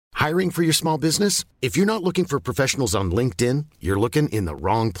Hiring for your small business? If you're not looking for professionals on LinkedIn, you're looking in the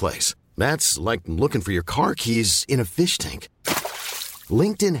wrong place. That's like looking for your car keys in a fish tank.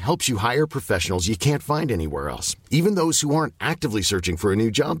 LinkedIn helps you hire professionals you can't find anywhere else, even those who aren't actively searching for a new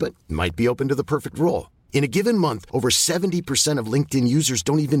job but might be open to the perfect role. In a given month, over 70% of LinkedIn users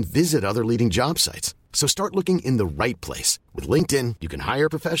don't even visit other leading job sites. So start looking in the right place. With LinkedIn, you can hire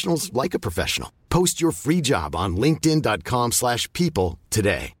professionals like a professional. Post your free job on linkedin.com/people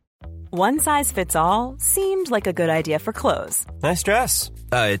today. One size fits all seemed like a good idea for clothes. Nice dress.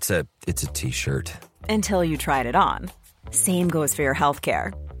 It's a t-shirt. Until you tried it on. Same goes for your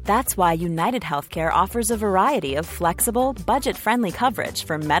healthcare. That's why United Healthcare offers a variety of flexible, budget-friendly coverage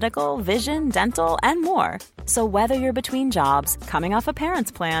for medical, vision, dental, and more. So whether you're between jobs, coming off a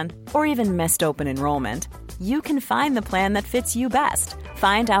parent's plan, or even missed open enrollment, you can find the plan that fits you best.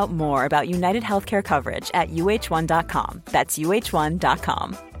 Find out more about United Healthcare coverage at uh1.com. That's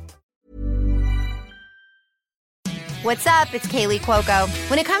uh1.com. What's up? It's Kaylee Cuoco.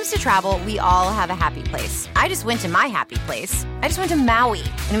 When it comes to travel, we all have a happy place. I just went to my happy place. I just went to Maui,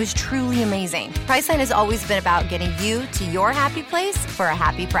 and it was truly amazing. Priceline has always been about getting you to your happy place for a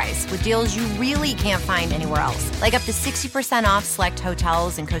happy price with deals you really can't find anywhere else. Like up to 60% off select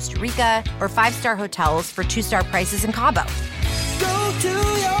hotels in Costa Rica or 5-star hotels for 2-star prices in Cabo. Go to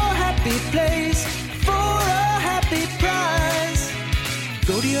your happy place for a happy price.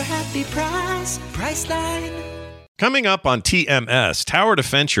 Go to your happy price, Priceline. Coming up on TMS, Tower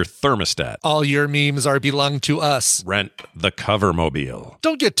Defense Your Thermostat. All your memes are belong to us. Rent the Covermobile.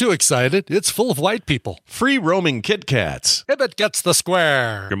 Don't get too excited. It's full of white people. Free roaming Kit Kats. Ibbot gets the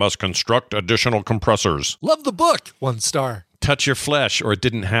square. You must construct additional compressors. Love the book. 1 star. Touch your flesh or it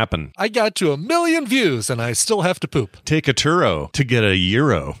didn't happen. I got to 1 million views and I still have to poop. Take a Turo to get a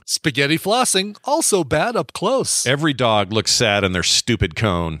Euro. Spaghetti flossing, also bad up close. Every dog looks sad in their stupid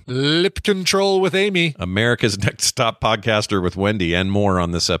cone. Lip control with Amy. America's Next Top Podcaster with Wendy and more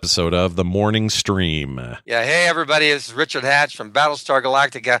on this episode of The Morning Stream. Yeah, hey everybody, this is Richard Hatch from Battlestar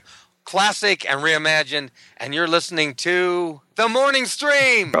Galactica. Classic and reimagined, and you're listening to The Morning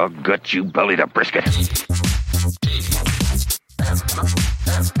Stream. Oh, gut, you bellied up brisket.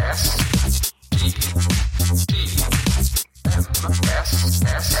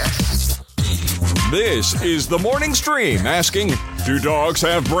 This is the Morning Stream asking, do dogs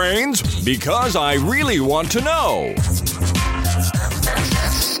have brains? Because I really want to know.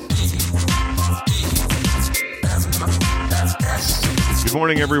 Good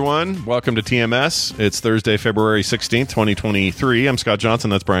morning, everyone. Welcome to TMS. It's Thursday, February 16th, 2023. I'm Scott Johnson.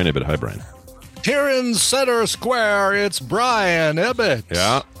 That's Brian Ibbott. Hi, Brian. Here in center square, it's Brian Ibbott.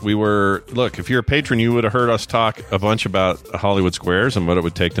 Yeah, look, if you're a patron, you would have heard us talk a bunch about Hollywood Squares and what it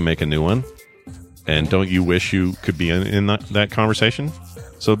would take to make a new one. And don't you wish you could be in that conversation?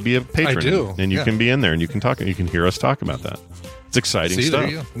 So be a patron. I do. And you can be in there and you can talk. You can hear us talk about that. It's exciting stuff. There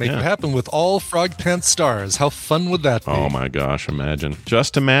you go. Make it happen with all Frog Pants stars. How fun would that be? Oh my gosh, imagine.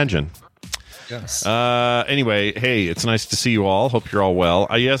 Just imagine. Yes. Anyway, hey, it's nice to see you all. Hope you're all well.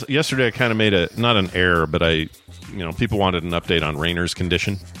 Yesterday I kind of made not an error, but people wanted an update on Rainer's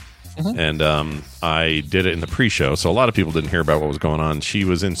condition. Mm-hmm. And I did it in the pre-show, so a lot of people didn't hear about what was going on. She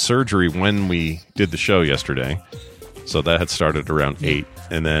was in surgery when we did the show yesterday, so that had started around 8,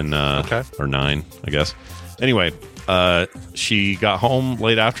 and then or 9, I guess. Anyway, she got home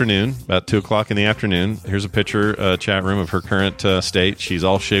late afternoon, about 2 o'clock in the afternoon. Here's a picture, chat room of her current state. She's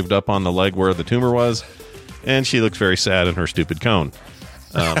all shaved up on the leg where the tumor was, and she looks very sad in her stupid cone.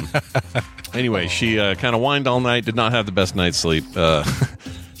 Anyway, she kind of whined all night, did not have the best night's sleep.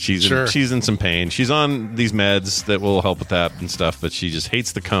 She's in some pain. She's on these meds that will help with that and stuff, but she just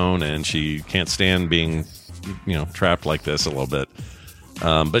hates the cone, and she can't stand being, trapped like this a little bit.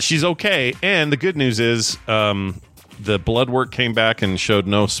 But she's okay, and the good news is the blood work came back and showed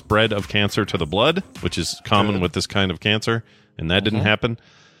no spread of cancer to the blood, which is common with this kind of cancer, and that didn't happen.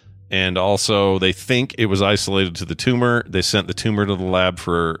 And also, they think it was isolated to the tumor. They sent the tumor to the lab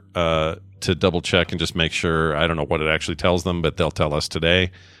for to double check and just make sure. I don't know what it actually tells them, but they'll tell us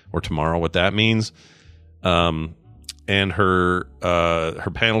today or tomorrow what that means. And her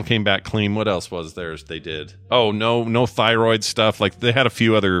panel came back clean. What else was theirs? They did. Oh, no thyroid stuff. Like they had a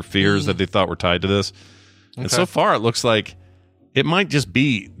few other fears that they thought were tied to this. Okay. And so far, it looks like it might just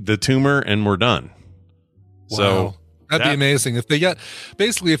be the tumor, and we're done. Wow. So that'd be amazing if they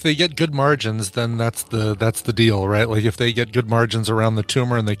get good margins. Then that's the deal, right? Like if they get good margins around the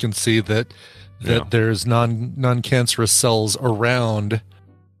tumor, and they can see that there's non-cancerous cells around.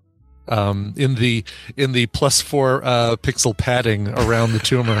 in the +4 pixel padding around the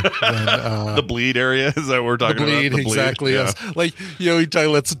tumor. The bleed area, is that what we're talking about? The bleed, exactly. Yeah. Yes. Like, you know,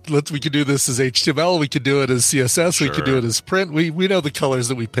 we could do this as HTML, we could do it as CSS, we could do it as print. We know the colors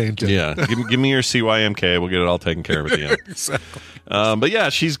that we paint in. Yeah, give me your CYMK, we'll get it all taken care of at the end. Exactly. But yeah,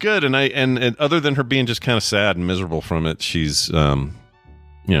 she's good, and other than her being just kind of sad and miserable from it, she's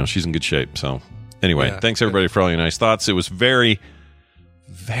she's in good shape. So anyway, thanks everybody for all your nice thoughts. It was very,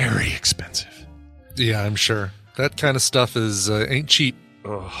 very expensive. Yeah, I'm sure that kind of stuff is ain't cheap.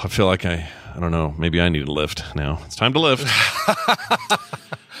 Oh, I feel like I don't know. Maybe I need a lift now. It's time to lift.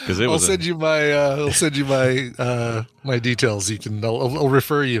 I'll send you my my details. I'll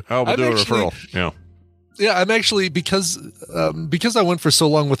refer you. Oh, we'll do a referral. Yeah. Yeah, I'm actually because I went for so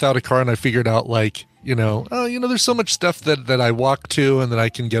long without a car, and I figured out there's so much stuff that I walk to and that I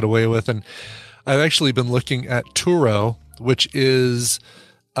can get away with, and I've actually been looking at Turo, which is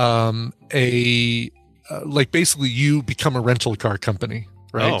basically you become a rental car company,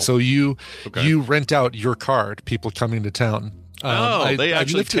 right? Oh, so you rent out your car to people coming to town. They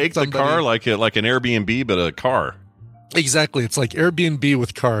actually take the car like an Airbnb, but a car. Exactly, it's like Airbnb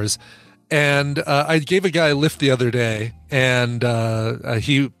with cars. And I gave a guy a lift the other day, and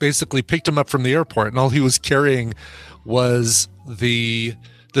he basically picked him up from the airport, and all he was carrying was the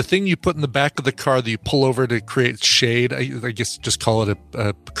thing you put in the back of the car that you pull over to create shade. I guess just call it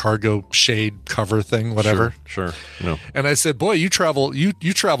a cargo shade cover thing, whatever. Sure. No. And I said, "Boy, you travel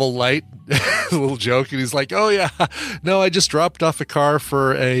light." A little joke, and he's like, "Oh yeah, no, I just dropped off a car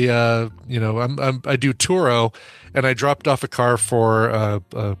for a I do Turo." And I dropped off a car for a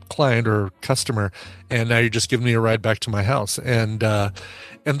client or customer, and now you're just giving me a ride back to my house. And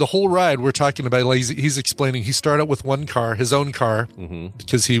the whole ride we're talking about, like he's explaining, he started out with one car, his own car,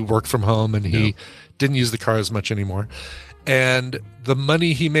 because he worked from home and he didn't use the car as much anymore. And the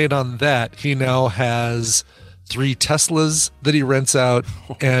money he made on that, he now has 3 Teslas that he rents out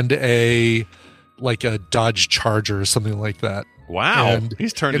and a Dodge Charger or something like that. Wow,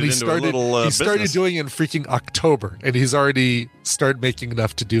 he's turned it into a little He started doing it in freaking October, and he's already started making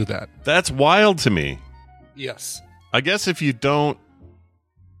enough to do that. That's wild to me. Yes. I guess if you go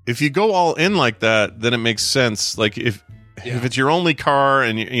all in like that, then it makes sense. Like if it's your only car,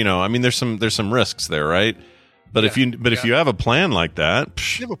 and there's some risks there, right? But if you have a plan like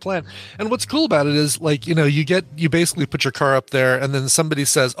that, you have a plan. And what's cool about it is you basically put your car up there, and then somebody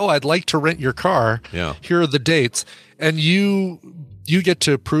says, "Oh, I'd like to rent your car. Yeah. Here are the dates." And you get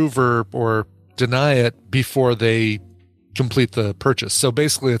to approve or deny it before they complete the purchase. So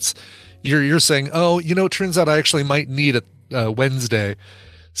basically it's you're saying, "Oh, it turns out I actually might need it Wednesday.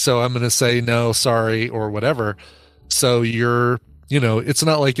 So I'm going to say no, sorry, or whatever." So it's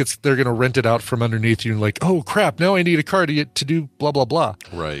not like they're going to rent it out from underneath you and like, "Oh crap, now I need a car to do blah blah blah."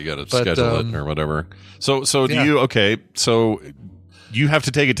 Right, you got to schedule it or whatever. So you have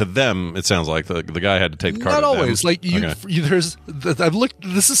to take it to them. It sounds like the guy had to take the car. Not to always. Them. I've looked.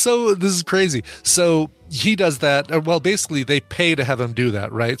 This is crazy. So he does that. Well, basically, they pay to have him do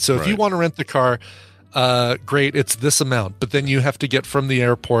that, right? So if you want to rent the car, great. It's this amount, but then you have to get from the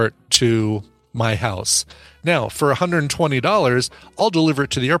airport to my house. Now, for $120, I'll deliver it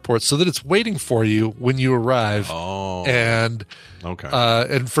to the airport so that it's waiting for you when you arrive. Oh, and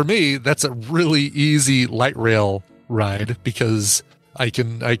for me, that's a really easy light rail ride because I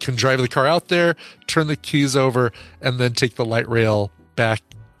can drive the car out there, turn the keys over, and then take the light rail back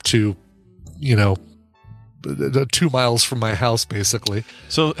to 2 miles from my house, basically.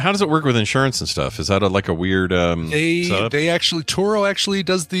 So how does it work with insurance and stuff? Is that a weird setup? Turo actually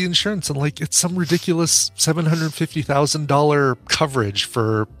does the insurance, and it's some ridiculous $750,000 coverage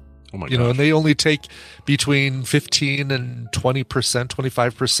for and they only take between 15 and 20%,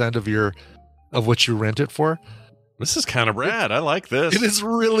 25% of what you rent it for. This is kind of rad. I like this. It is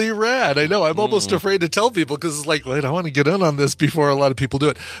really rad. I know. I'm almost afraid to tell people because it's like, wait, I want to get in on this before a lot of people do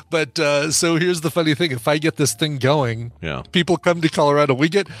it. But so here's the funny thing. If I get this thing going, people come to Colorado.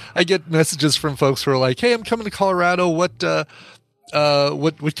 I get messages from folks who are like, "Hey, I'm coming to Colorado. What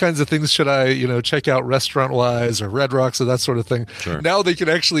kinds of things should I, check out restaurant wise or Red Rocks or that sort of thing?" Sure. Now they can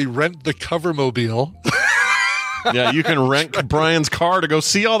actually rent the Covermobile. Yeah, you can rent Brian's car to go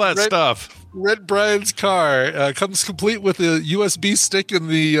see all that stuff. Rent Brian's car comes complete with a USB stick in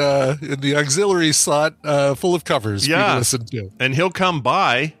the auxiliary slot full of covers. For you to listen to. And he'll come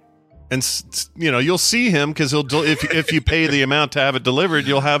by, and you'll see him because if you pay the amount to have it delivered,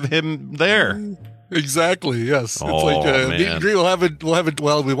 you'll have him there. Exactly. Yes. Oh, it's like man. meet and greet.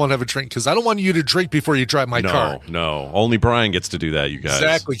 Well, we won't have a drink because I don't want you to drink before you drive my car. No. Only Brian gets to do that, you guys.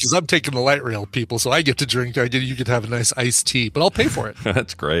 Exactly, because I'm taking the light rail, people, so I get to drink. You get to have a nice iced tea, but I'll pay for it.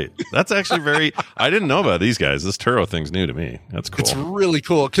 That's great. That's actually I didn't know about these guys. This Turo thing's new to me. That's cool. It's really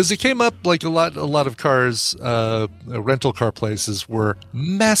cool because it came up like a lot of cars, rental car places were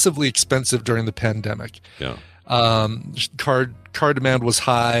massively expensive during the pandemic. Yeah. Car demand was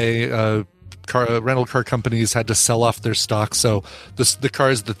high. Rental car companies had to sell off their stock, so the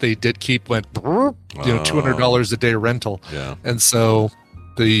cars that they did keep went, $200 a day rental. Yeah. And so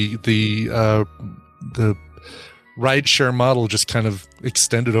the rideshare model just kind of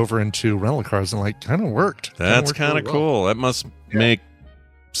extended over into rental cars and kind of worked. That's kind of cool. That must make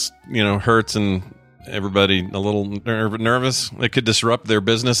Hertz and everybody a little nervous. It could disrupt their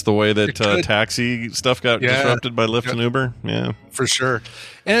business the way that taxi stuff got disrupted by Lyft and Uber. Yeah, for sure.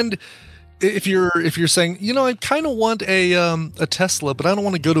 And if you're saying, I kind of want a Tesla, but I don't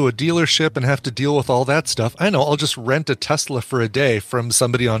want to go to a dealership and have to deal with all that stuff. I know I'll just rent a Tesla for a day from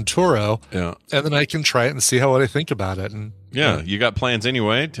somebody on Turo, and then I can try it and see what I think about it. And you got plans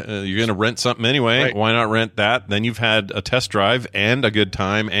anyway. You're going to rent something anyway. Right. Why not rent that? Then you've had a test drive and a good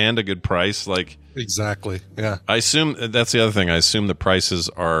time and a good price. Exactly. Yeah. I assume that's the other thing. I assume the prices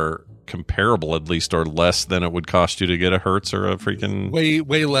are comparable, at least, or less than it would cost you to get a Hertz or a freaking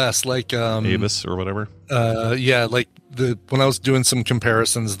way less, like Avis or whatever. When I was doing some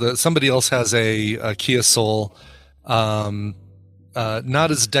comparisons, somebody else has a Kia Soul, not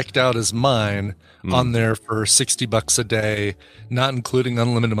as decked out as mine, on there for $60 a day, not including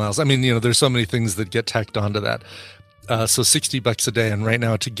unlimited miles. I mean, there's so many things that get tacked onto that. So $60 a day, and right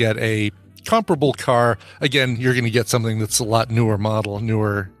now to get a comparable car, again, you're going to get something that's a lot newer model,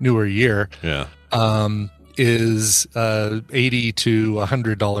 newer year. Yeah. Is $80 to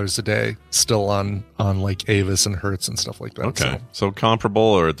 $100 a day still on like Avis and Hertz and stuff like that. Okay, so comparable,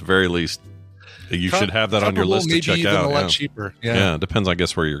 or at the very least, you should have that on your list to check maybe even out. A lot cheaper. Yeah, it depends, I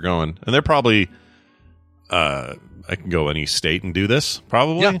guess, where you're going, and they're probably. I can go any state and do this,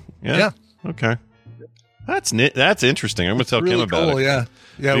 probably. Yeah. Okay. That's interesting. I'm going to tell really Kim about it.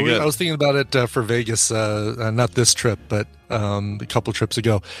 Yeah. I was thinking about it for Vegas, not this trip, but a couple trips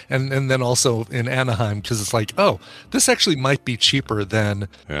ago, and then also in Anaheim, because it's like, this actually might be cheaper than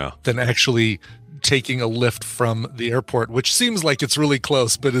actually taking a lift from the airport, which seems like it's really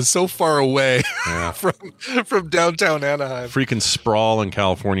close, but is so far away from downtown Anaheim. Freaking sprawl in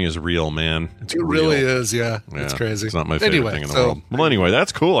California is real, man. It really is. Yeah, it's crazy. It's not my favorite thing in the world. Well, anyway,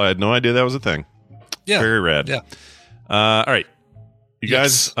 that's cool. I had no idea that was a thing. Yeah, very rad. Yeah. All right, you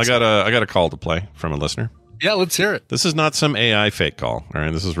guys. I got a call to play from a listener. Yeah, let's hear it. This is not some AI fake call. All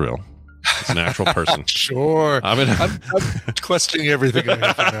right, this is real. It's an actual person. Sure. I'm questioning everything.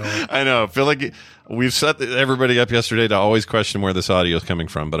 I know. I feel like we've set everybody up yesterday to always question where this audio is coming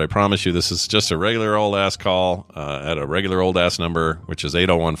from, but I promise you this is just a regular old ass call at a regular old ass number, which is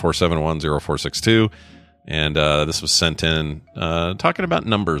 801-471-0462. And this was sent in talking about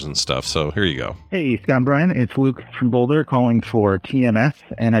numbers and stuff. So here you go. Hey, Scott and Brian. It's Luke from Boulder calling for TMS.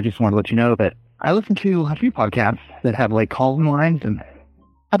 And I just wanted to let you know that I listen to a few podcasts that have call-in lines, and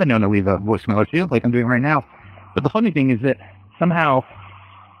I've been known to leave a voicemail or two like I'm doing right now. But the funny thing is that somehow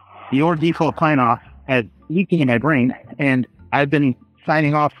your default sign-off has leaked in my brain, and I've been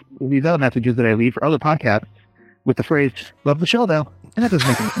signing off these other messages that I leave for other podcasts with the phrase, "Love the show, though." And that doesn't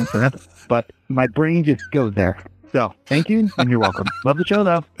make any sense for that. But my brain just goes there. So, thank you, and you're welcome. Love the show,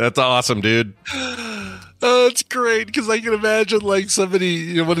 though. That's awesome, dude. Oh, it's great, because I can imagine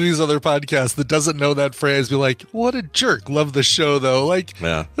somebody, one of these other podcasts that doesn't know that phrase be like, what a jerk. Love the show, though.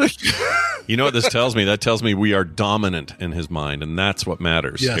 Yeah. You know what this tells me? That tells me we are dominant in his mind, and that's what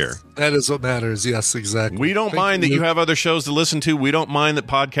matters here. That is what matters. Yes, exactly. We don't mind that you have other shows to listen to. We don't mind that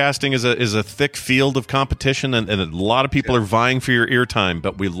podcasting is a thick field of competition, and a lot of people are vying for your eartime,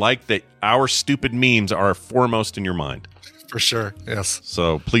 but we like that our stupid memes are foremost in your mind. For sure, yes.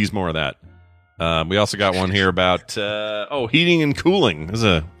 So please, more of that. We also got one here about heating and cooling. This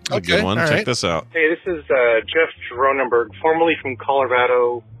is a good one. Check this out. Hey, this is Jeff Ronenberg, formerly from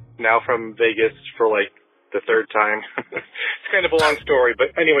Colorado, now from Vegas for the third time. It's kind of a long story,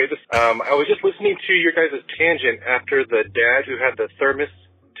 but anyway, I was just listening to your guys' tangent after the dad who had the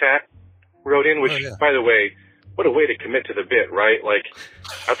thermostat wrote in, which, by the way, what a way to commit to the bit, right?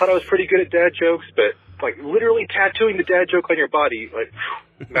 I thought I was pretty good at dad jokes, but literally tattooing the dad joke on your body,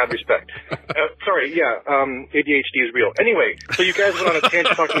 mad respect. ADHD is real. Anyway, so you guys went on a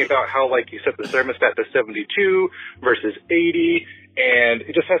tangent talking about how, you set the thermostat to 72 versus 80, and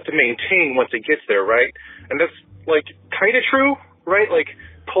it just has to maintain once it gets there, right? And that's, kind of true, right?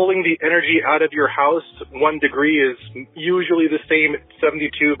 pulling the energy out of your house, 1 degree is usually the same at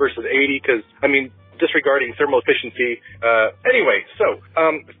 72 versus 80 because, I mean, disregarding thermal efficiency. Anyway,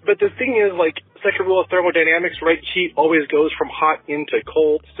 but the thing is, like, second rule of thermodynamics, right? Heat always goes from hot into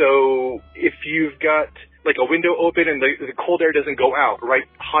cold. So if you've got like a window open and the cold air doesn't go out, right?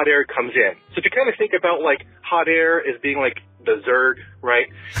 Hot air comes in. So if you kind of think about like hot air as being like the Zerg, right?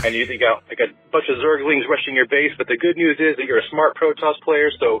 And you got like a bunch of Zerglings rushing your base, but the good news is that you're a smart Protoss player,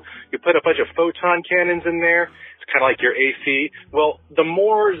 so you put a bunch of photon cannons in there. It's kind of like your AC. Well, the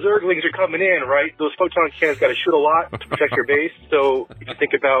more Zerglings are coming in, right? Those photon cannons got to shoot a lot to protect your base. So if you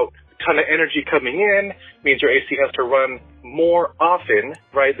think about a ton of energy coming in, means your AC has to run more often,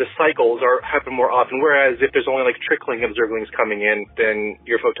 right? The cycles happen more often. Whereas if there's only like trickling of Zerglings coming in, then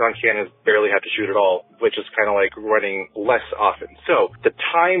your photon cannons barely have to shoot at all, which is kind of like running less often. So the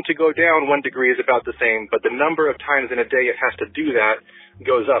time to go down 1 degree is about the same, but the number of times in a day it has to do that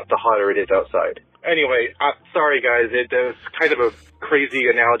goes up the hotter it is outside. Anyway, sorry guys, it is kind of a crazy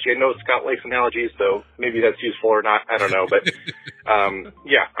analogy. I know Scott likes analogies, so maybe that's useful or not. I don't know, but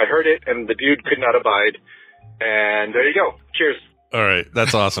yeah, I heard it, and the dude could not abide. And there you go. Cheers. All right,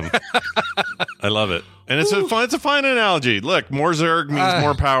 that's awesome. I love it, and it's a fine analogy. Look, more Zerg means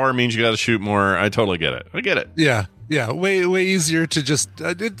more power, means you got to shoot more. I totally get it. I get it. Yeah. Yeah, way easier to just,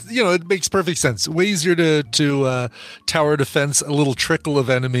 it makes perfect sense. Way easier to tower defense a little trickle of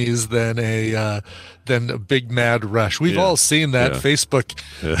enemies than a big mad rush. We've all seen that Facebook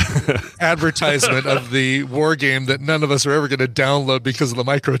advertisement of the war game that none of us are ever going to download because of the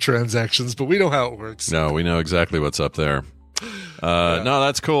microtransactions, but we know how it works. No, we know exactly what's up there. No,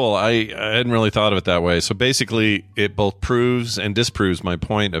 that's cool. I hadn't really thought of it that way. So basically, it both proves and disproves my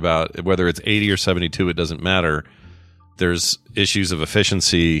point about whether it's 80 or 72, it doesn't matter. There's issues of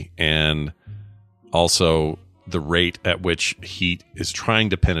efficiency and also the rate at which heat is trying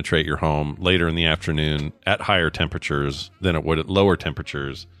to penetrate your home later in the afternoon at higher temperatures than it would at lower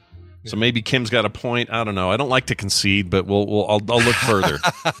temperatures. So maybe Kim's got a point. I don't know. I don't like to concede, but I'll look further.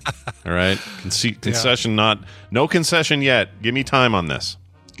 All right, concession, no concession yet. Give me time on this.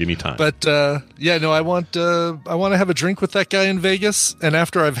 Give me time. But I want to have a drink with that guy in Vegas, and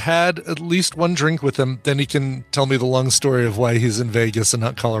after I've had at least one drink with him, then he can tell me the long story of why he's in Vegas and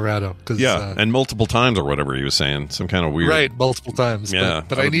not Colorado. And multiple times or whatever he was saying, some kind of weird. Right, multiple times. Yeah,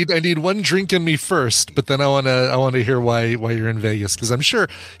 but I need one drink in me first. But then I want to hear why you're in Vegas, because I'm sure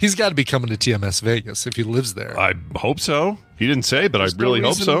he's got to be coming to TMS Vegas if he lives there. I hope so. He didn't say, but I really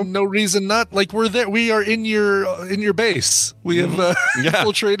hope so. No reason not. Like, we're there. We are in your base. We have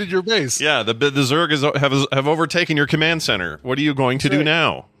infiltrated your base. Yeah, the Zerg have overtaken your command center. What are you going to do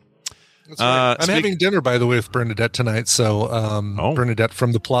now? That's right. I'm having dinner, by the way, with Bernadette tonight. So Bernadette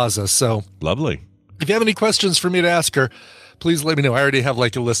from the Plaza. So lovely. If you have any questions for me to ask her, please let me know. I already have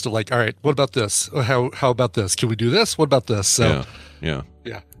like a list of like, all right, what about this? How about this? Can we do this? What about this? So yeah.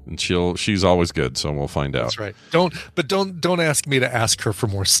 And she's always good, so we'll find out. That's right. Don't ask me to ask her for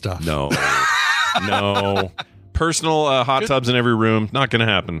more stuff. No. Personal hot tubs in every room, not going to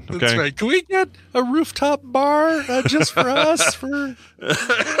happen. Okay. That's right. Can we get a rooftop bar just for us?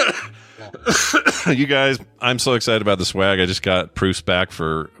 You guys, I'm so excited about the swag. I just got proofs back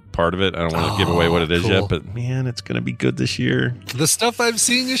for part of it. I don't want to give away what it is yet, but man, it's going to be good this year. The stuff I've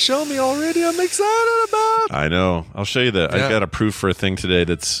seen you show me already, I'm excited about. I know. I'll show you that. I got a proof for a thing today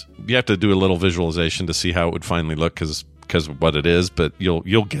that's, you have to do a little visualization to see how it would finally look because of what it is, but you'll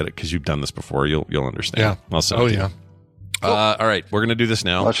get it because you've done this before. You'll understand. Yeah. I'll send it to you. All right, we're going to do this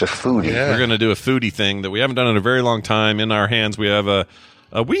now. Lots of foodie. Yeah. We're going to do a foodie thing that we haven't done in a very long time. In our hands, we have a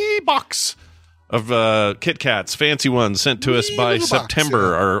wee box of Kit Kats, fancy ones, sent to us by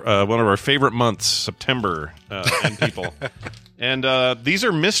September, one of our favorite months, September, and people. And these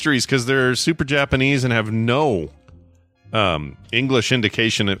are mysteries because they're super Japanese and have no English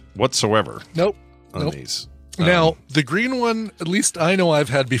indication whatsoever. Nope. These. Now, the green one, at least I know I've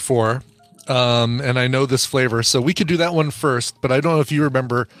had before, and I know this flavor, so we could do that one first, but I don't know if you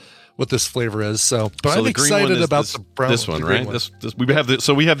remember what this flavor is. So I'm excited about the brown. This one, right? We have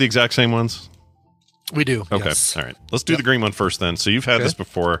the exact same ones. We do. Okay. Yes. All right. Let's do the green one first then. So you've had this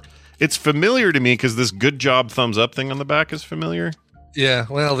before. It's familiar to me because this good job thumbs up thing on the back is familiar. Yeah.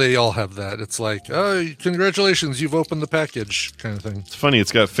 Well, they all have that. It's like, oh, congratulations, you've opened the package kind of thing. It's funny.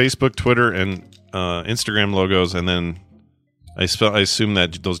 It's got Facebook, Twitter, and Instagram logos. And then I assume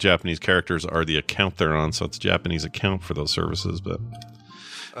that those Japanese characters are the account they're on. So it's a Japanese account for those services. But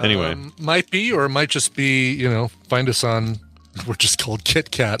anyway. Might be, or it might just be, find us on... We're just called Kit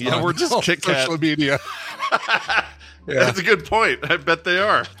Kat. Yeah, we're just Kit Kat. Social media. That's a good point. I bet they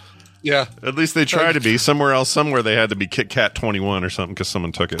are. Yeah. At least they try to be. Somewhere they had to be Kit Kat 21 or something because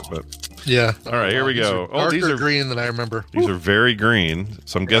someone took it. But yeah. All right, here we go. These are green than I remember. These are very green.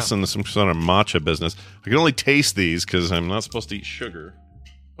 So I'm guessing some sort of matcha business. I can only taste these because I'm not supposed to eat sugar.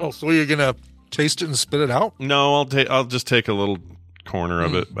 Oh, so you're gonna taste it and spit it out? No, I'll just take a little corner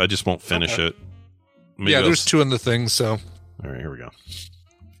of it. I just won't finish it. Maybe there's 2 in the thing. So. All right, here we go.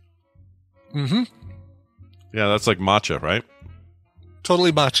 Mm-hmm. Yeah, that's like matcha, right?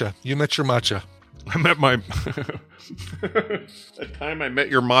 Totally matcha. You met your matcha. I met my... That time I met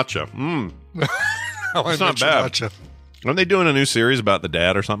your matcha. It's not bad. Matcha. Aren't they doing a new series about the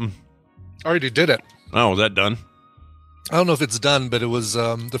dad or something? Already did it. Oh, was that done? I don't know if it's done, but it was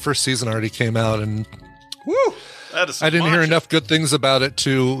the first season already came out, and woo! That is I didn't hear enough good things about it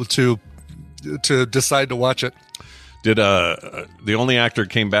to decide to watch it. Did the only actor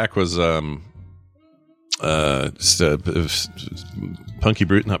came back was Punky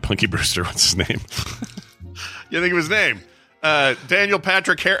Brewster, not Punky Brewster. What's his name? You think of his name? Neil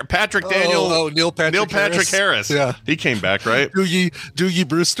Patrick Harris. Yeah, he came back, right? Doogie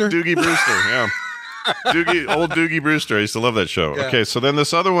Brewster. Yeah. Doogie Brewster. I used to love that show. Yeah. Okay, so then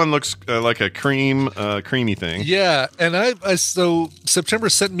this other one looks like a creamy thing. Yeah, and so September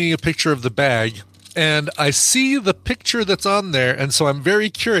sent me a picture of the bag, and I see the picture that's on there, and so I'm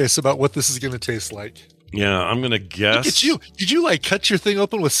very curious about what this is going to taste like. Yeah, I'm going to guess. Look at you. Did you cut your thing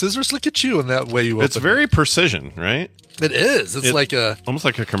open with scissors? Look at you in that way you open it. It's very precision, right? It is. It's like almost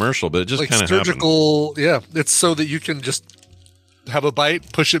like a commercial, but it just kind of surgical. Yeah, it's so that you can just have a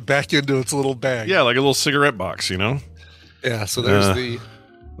bite, push it back into its little bag. Yeah, like a little cigarette box, you know? Yeah, so there's the...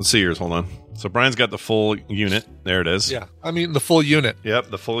 Let's see yours. Hold on. So Brian's got the full unit. There it is. Yeah, I mean the full unit.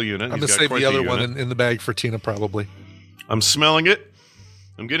 Yep, the full unit. I'm going to save the other one in the bag for Tina, probably. I'm smelling it.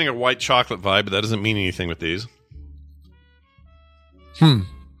 I'm getting a white chocolate vibe, but that doesn't mean anything with these. Okay,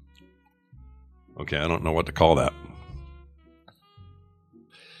 I don't know what to call that.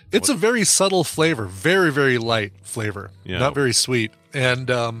 It's a very subtle flavor. Very, very light flavor. Yeah. Not very sweet. And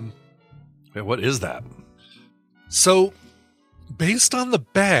wait, what is that? So, based on the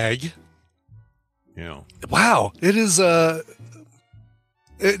bag... Yeah. Wow. It is... I'm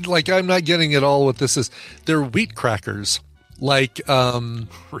not getting at all what this is. They're wheat crackers.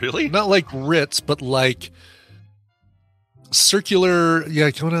 Really? Not like Ritz, but like... circular. Yeah,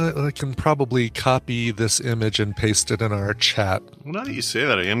 I can probably copy this image and paste it in our chat. Well, now that you say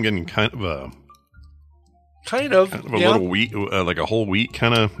that, I am getting kind of a yeah. little wheat, like a whole wheat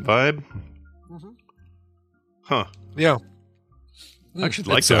kind of vibe. Mm-hmm. Huh. Yeah. I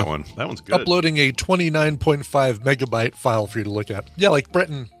actually like that one. That one's good. Uploading a 29.5 megabyte file for you to look at. Yeah, like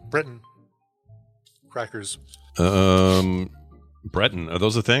Breton crackers. Breton, are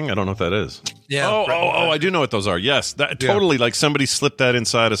those a thing? I don't know if that is. Yeah. Oh, I do know what those are. Yes, that totally. Like somebody slipped that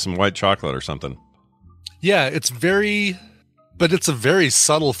inside of some white chocolate or something. Yeah, it's a very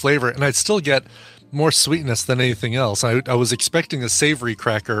subtle flavor, and I'd still get more sweetness than anything else. I was expecting a savory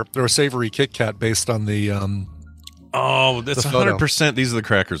cracker or a savory Kit Kat based on the. That's 100%. These are the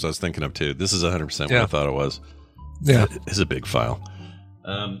crackers I was thinking of too. This is 100% what I thought it was. Yeah, it is a big file.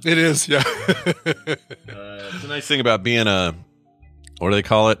 It is. Yeah. It's a nice thing about being a. What do they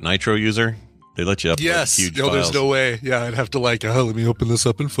call it? Nitro user? They let you upload huge files. There's no way. Yeah, I'd have to let me open this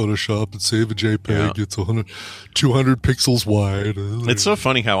up in Photoshop and save a JPEG. Yeah. It's 200 pixels wide. It's so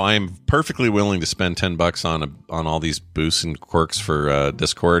funny how I am perfectly willing to spend $10 on all these boosts and quirks for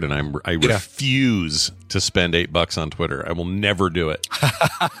Discord, and I refuse to spend $8 on Twitter. I will never do it.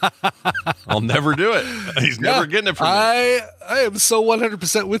 I'll never do it. He's never getting it from me. I am so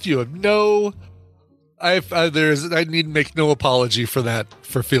 100% with you. I need to make no apology for that,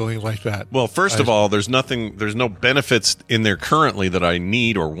 for feeling like that. Well, first of all, there's no benefits in there currently that I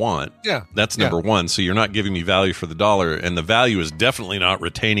need or want. Yeah. That's number one. So you're not giving me value for the dollar, and the value is definitely not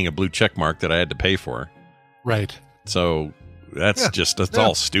retaining a blue check mark that I had to pay for. Right. So that's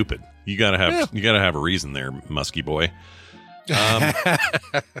all stupid. You gotta have a reason there, musky boy.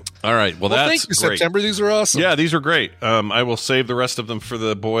 All right. Well, that's thank you, great. September. These are awesome. Yeah, these are great. I will save the rest of them for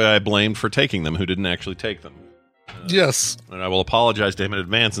the boy I blamed for taking them, who didn't actually take them. Yes. And I will apologize to him in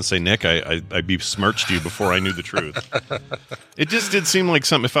advance and say, Nick, I besmirched you before I knew the truth. It just did seem like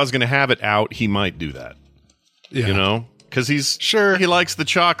something. If I was going to have it out, he might do that. Yeah. You know? Because he likes the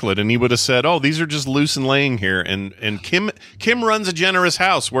chocolate, and he would have said, "Oh, these are just loose and laying here." And Kim runs a generous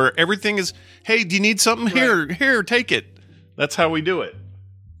house where everything is, "Hey, do you need something? Right. Here, take it." That's how we do it.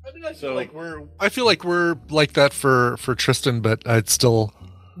 I feel like we're like that for Tristan, but I'd still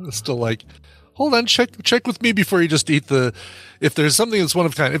like, hold on, check with me before you just eat the. If there's something that's one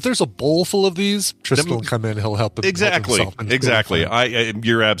of a kind, if there's a bowl full of these, Tristan will come in. He'll help him. Exactly. Help himself, Exactly.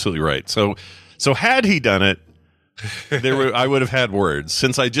 You're absolutely right. So had he done it, I would have had words.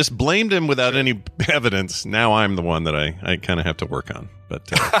 Since I just blamed him without any evidence, now I'm the one that I kind of have to work on.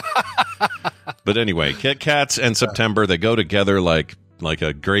 But anyway, Kit Kats and September, they go together like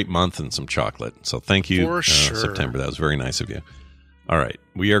a great month and some chocolate. So thank you, for sure. September. That was very nice of you. All right,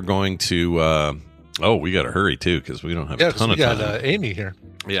 we are going to. We got to hurry too because we don't have a ton of time. We got Amy here.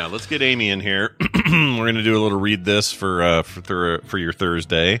 Yeah, let's get Amy in here. We're going to do a little read this for your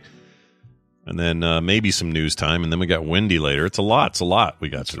Thursday. And then maybe some news time, and then we got Wendy later. It's a lot we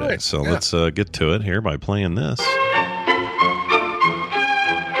got today. Right. So let's get to it here by playing this.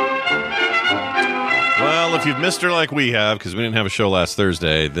 Well, if you've missed her like we have, because we didn't have a show last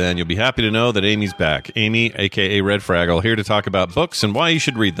Thursday, then you'll be happy to know that Amy's back. Amy, a.k.a. Red Fraggle, here to talk about books and why you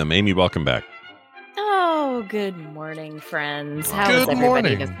should read them. Amy, welcome back. Oh, good morning, friends. How is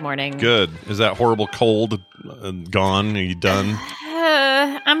everybody this morning? Good. Is that horrible cold gone? Are you done?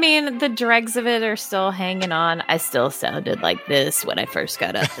 I mean, the dregs of it are still hanging on. I still sounded like this when I first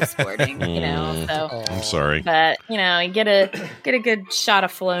got up this morning, so I'm sorry. But, you get a good shot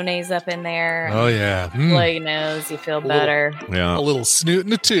of Flonase up in there. Oh, yeah. Blow your nose, you feel better. Yeah. A little snoot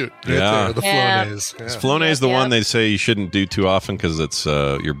and a toot. Right there, the Flonase. Yeah. Is Flonase the one they say you shouldn't do too often because it's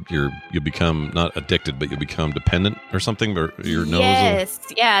you become not addicted, but you become dependent or something? Or your nose? Yes.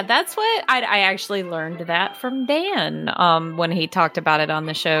 Yeah, that's what I actually learned that from Dan when he talked about it on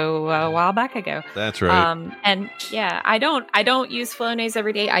the show a while back ago. That's right. And yeah, I don't use Flonase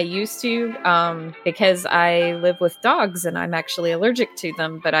every day. I used to because I live with dogs and I'm actually allergic to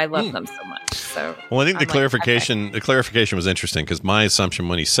them, but I love them so much. So I think the clarification was interesting because my assumption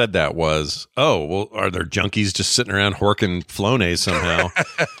when he said that was, oh, well, are there junkies just sitting around horking Flonase somehow?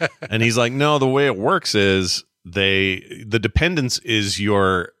 And he's like, no, the way it works is the dependence is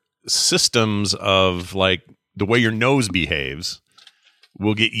your systems of like the way your nose behaves.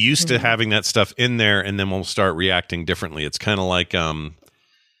 We'll get used to having that stuff in there, and then we'll start reacting differently. It's kind of like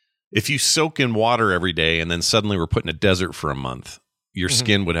if you soak in water every day, and then suddenly we're put in a desert for a month, your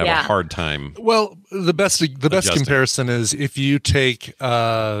skin would have a hard time. Well, the best comparison is if you take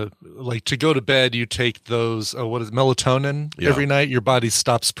like to go to bed, you take those melatonin every night. Your body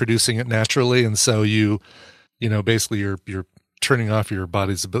stops producing it naturally, and so basically you're turning off your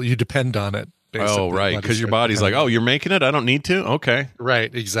body's ability. You depend on it. Oh, right. Because your body's like, oh, you're making it? I don't need to? Okay.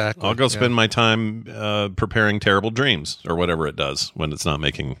 Right, exactly. I'll go spend my time preparing terrible dreams or whatever it does when it's not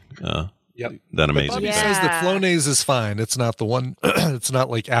making that amazing. Bobby says that Flonase is fine. It's not the one. It's not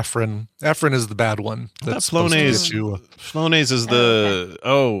like Afrin. Afrin is the bad one. That's Flonase is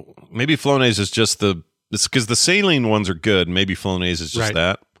maybe Flonase is just it's because the saline ones are good. Maybe Flonase is just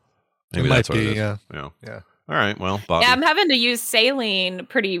that. Maybe that's what it is. Yeah. All right, well, Bobby. Yeah, I'm having to use saline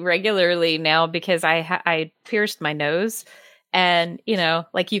pretty regularly now because I pierced my nose, and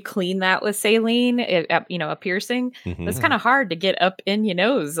like you clean that with saline, a piercing. Mm-hmm. It's kind of hard to get up in your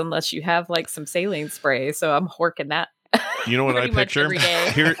nose unless you have like some saline spray. So I'm horking that. You know what I picture?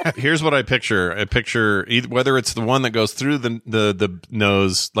 Here's what I picture. I picture whether it's the one that goes through the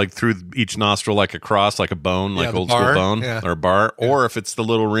nose, like through each nostril, like a cross, like a bone, like old school bone or a bar, or if it's the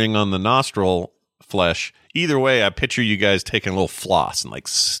little ring on the nostril flesh. Either way, I picture you guys taking a little floss and like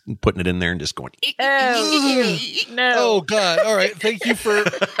putting it in there and just going. No. Oh God! All right, thank you for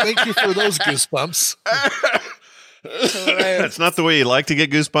those goosebumps. That's not the way you like to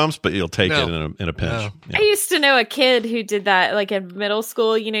get goosebumps, but you'll take it in a pinch. No. Yeah. I used to know a kid who did that, like in middle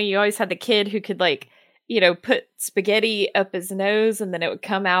school. You always had the kid who could like, put spaghetti up his nose and then it would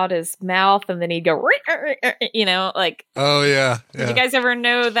come out his mouth and then he'd go, like. Oh yeah. Did you guys ever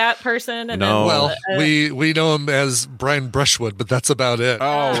know that person? And no. Well, we know him as Brian Brushwood, but that's about it.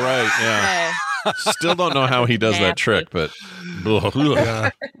 Oh right, yeah. Still don't know how he does that trick, but. Well,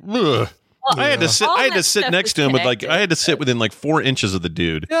 I had to sit next to him with I had to sit within like 4 inches of the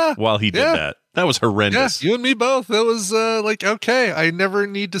dude while he did that. That was horrendous. Yeah, you and me both. That was okay, I never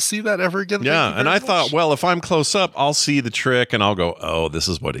need to see that ever again. Yeah, and I thought, well, if I'm close up, I'll see the trick and I'll go, oh, this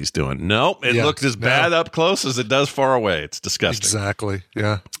is what he's doing. Nope, it looked as bad up close as it does far away. It's disgusting. Exactly.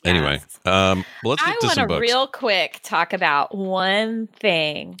 Yeah. Anyway, let's get to some books. I want to real quick talk about one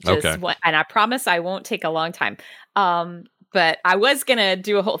thing. And I promise I won't take a long time. But I was going to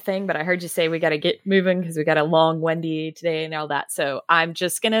do a whole thing, but I heard you say we got to get moving because we got a long Wendy today and all that. So I'm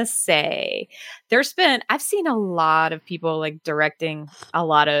just going to say I've seen a lot of people like directing a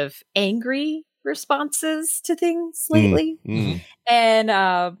lot of angry responses to things lately. And,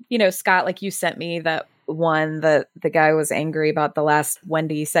 Scott, like you sent me that one that the guy was angry about the last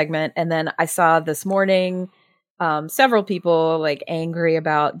Wendy segment. And then I saw this morning several people like angry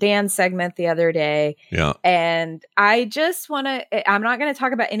about Dan's segment the other day. Yeah. And I just want to, I'm not going to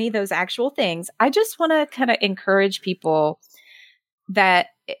talk about any of those actual things. I just want to kind of encourage people that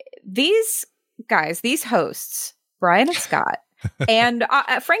these guys, these hosts, Brian and Scott, and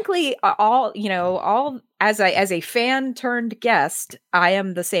frankly, all as a fan turned guest, I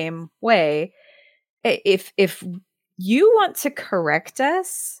am the same way. If you want to correct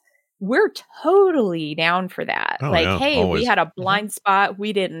us, we're totally down for that. Hey, always. We had a blind spot.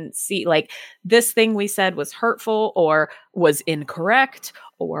 We didn't see, like, this thing we said was hurtful or was incorrect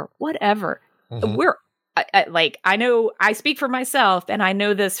or whatever. We're I know I speak for myself, and I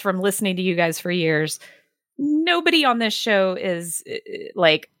know this from listening to you guys for years. Nobody on this show is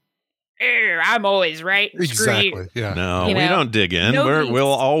like, I'm always right. Exactly. Yeah. No, we don't dig in. We'll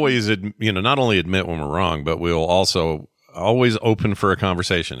always, not only admit when we're wrong, but we'll also always open for a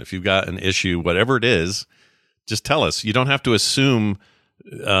conversation. If you've got an issue, whatever it is, just tell us. You don't have to assume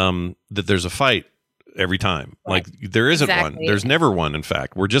that there's a fight every time. Right. Like, there isn't one. There's never one. In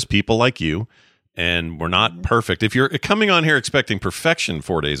fact, we're just people like you, and we're not perfect. If you're coming on here expecting perfection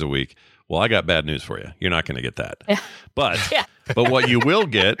 4 days a week, well, I got bad news for you. You're not going to get that. Yeah. But what you will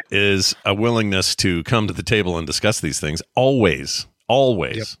get is a willingness to come to the table and discuss these things. Always.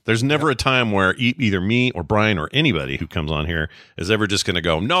 Yep. There's never a time where either me or Brian or anybody who comes on here is ever just going to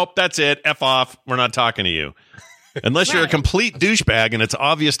go, nope, that's it. F off. We're not talking to you. Unless you're a complete douchebag and it's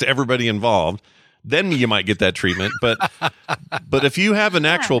obvious to everybody involved, then you might get that treatment. But if you have an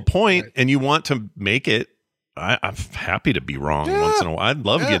actual point and you want to make it, I'm happy to be wrong once in a while. I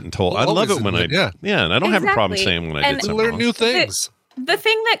love getting told. I love it when and I don't have a problem saying when I did something learn wrong. New things. The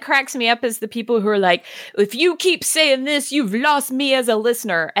thing that cracks me up is the people who are like, if you keep saying this, you've lost me as a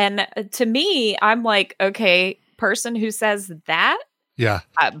listener. And to me, I'm like, okay, person who says that,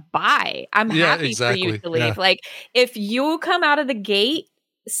 bye. I'm happy for you to leave. Like, if you come out of the gate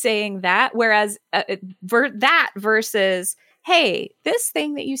saying that, whereas that versus, hey, this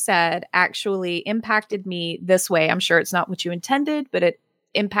thing that you said actually impacted me this way. I'm sure it's not what you intended, but it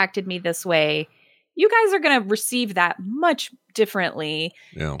impacted me this way. You guys are going to receive that much differently.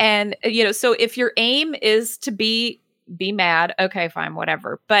 Yeah. And, so if your aim is to be mad, okay, fine,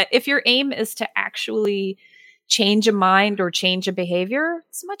 whatever. But if your aim is to actually change a mind or change a behavior,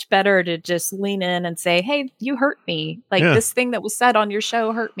 it's much better to just lean in and say, hey, you hurt me. Like, this thing that was said on your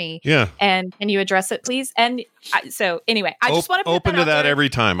show hurt me. Yeah. And can you address it, please? And so anyway, I just want to put open that to that every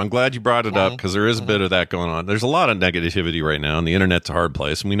time. I'm glad you brought it up, because there is a bit of that going on. There's a lot of negativity right now, and the internet's a hard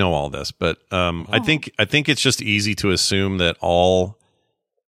place, and we know all this. But I think it's just easy to assume that all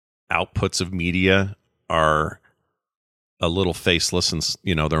outputs of media are a little faceless, and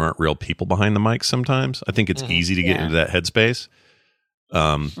there aren't real people behind the mic sometimes. I think it's easy to get into that headspace.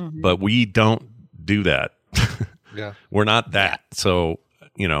 But we don't do that. We're not that. So,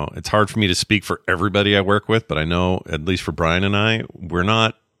 it's hard for me to speak for everybody I work with, but I know, at least for Brian and I, we're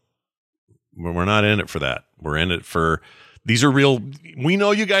not in it for that. We're in it for, these are real. We know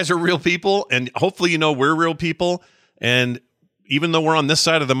you guys are real people, and hopefully, we're real people. And even though we're on this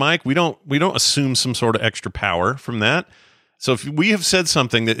side of the mic, we don't assume some sort of extra power from that. So if we have said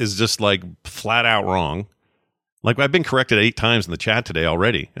something that is just like flat out wrong, like I've been corrected 8 times in the chat today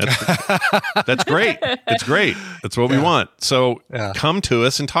already. That's great. It's great. That's what we want. So come to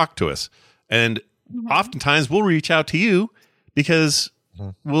us and talk to us. And oftentimes we'll reach out to you because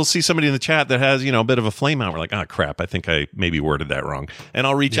we'll see somebody in the chat that has, a bit of a flame out. We're like, crap, I think I maybe worded that wrong. And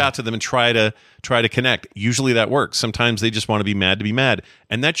I'll reach out to them and try to connect. Usually that works. Sometimes they just want to be mad.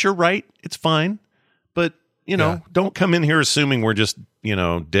 And that's your right. It's fine. But don't come in here assuming we're just,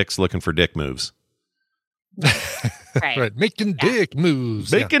 dicks looking for dick moves. Right. Making dick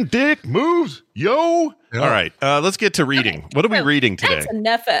moves. Making dick moves. Yo. Yeah. All right. Let's get to reading. Okay. What are we reading today? That's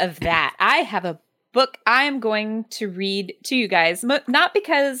enough of that. I have a book I am going to read to you guys. Not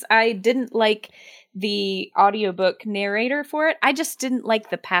because I didn't like the audiobook narrator for it. I just didn't like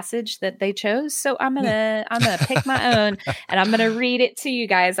the passage that they chose. So I'm gonna pick my own, and I'm gonna read it to you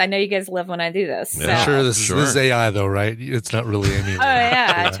guys. I know you guys love when I do this. Yeah. So. Sure, this is AI though, right? It's not really Amy. Oh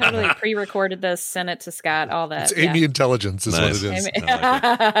yeah, I totally pre-recorded this, sent it to Scott, all that. It's Amy Intelligence is what it is.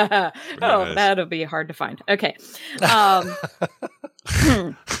 Nice. That'll be hard to find. Okay.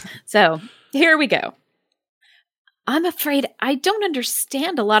 So here we go. I'm afraid I don't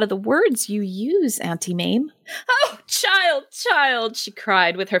understand a lot of the words you use, Auntie Mame. Oh, child, she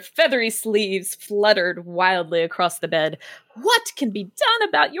cried, with her feathery sleeves fluttered wildly across the bed. What can be done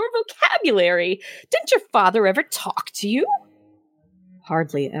about your vocabulary? Didn't your father ever talk to you?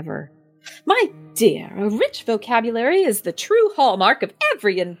 Hardly ever. My dear, a rich vocabulary is the true hallmark of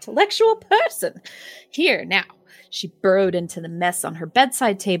every intellectual person. Here, now. She burrowed into the mess on her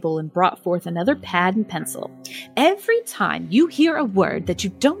bedside table and brought forth another pad and pencil. Every time you hear a word that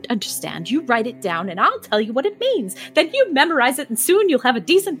you don't understand, you write it down and I'll tell you what it means. Then you memorize it and soon you'll have a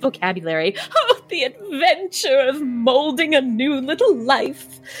decent vocabulary. Oh, the adventure of molding a new little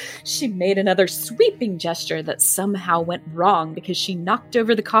life. She made another sweeping gesture that somehow went wrong because she knocked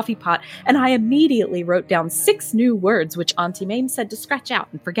over the coffee pot, and I immediately wrote down 6 new words which Auntie Mame said to scratch out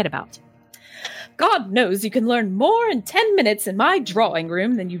and forget about. God knows you can learn more in 10 minutes in my drawing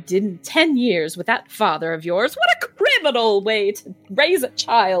room than you did in 10 years with that father of yours. What a criminal way to raise a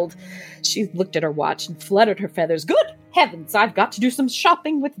child. She looked at her watch and fluttered her feathers. Good heavens, I've got to do some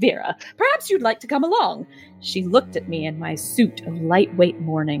shopping with Vera. Perhaps you'd like to come along. She looked at me in my suit of lightweight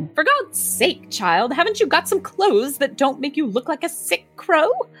mourning. For God's sake, child, haven't you got some clothes that don't make you look like a sick crow?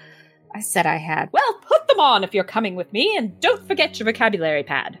 I said I had. Well, put them on if you're coming with me, and don't forget your vocabulary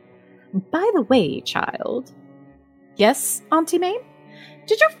pad. By the way, child. Yes, Auntie Mame?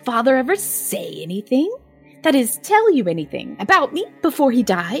 Did your father ever say anything? That is, tell you anything about me before he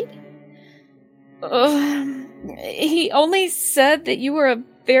died? He only said that you were a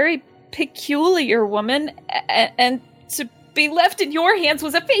very peculiar woman, and to be left in your hands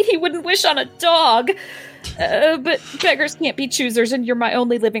was a fate he wouldn't wish on a dog. But beggars can't be choosers, and you're my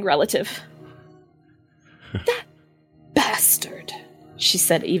only living relative. That bastard, she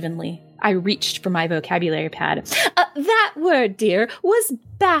said evenly. I reached for my vocabulary pad. That word, dear, was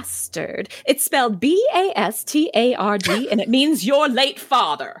bastard. It's spelled bastard, and it means your late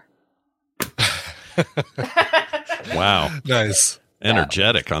father. Wow. Nice.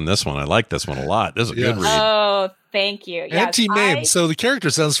 Energetic on this one. I like this one a lot. This is a good read. Oh, thank you. Yes, Auntie Mame. So the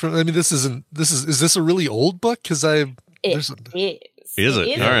character sounds from, I mean, is this a really old book? Because It is. Is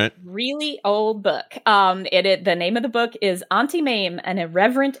it? All right. Really old book. The name of the book is Auntie Mame, an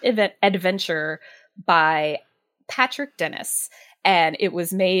Irreverent Adventure by Patrick Dennis. And it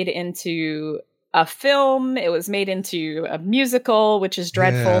was made into a film. It was made into a musical, which is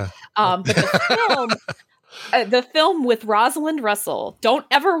dreadful. Yeah. But the film with Rosalind Russell, don't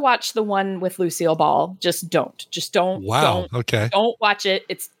ever watch the one with Lucille Ball. Just don't. Wow. Okay. Don't watch it.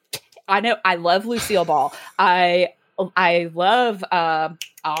 I know. I love Lucille Ball. I love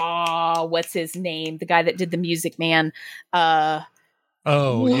what's his name? The guy that did The Music Man. Yes.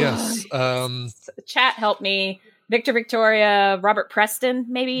 Chat, help me. Victoria, Robert Preston,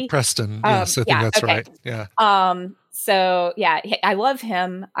 maybe. Preston. Yes, I think that's okay. Right. Yeah. So yeah, I love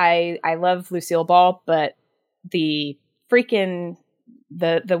him. I love Lucille Ball, but the freaking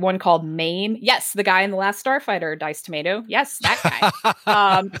the one called Mame. Yes, the guy in The Last Starfighter, Dice Tomato. Yes, that guy.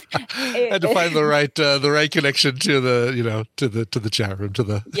 Had to find the right connection to the chat room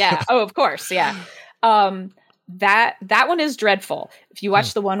Yeah. Oh, of course. Yeah. That one is dreadful. If you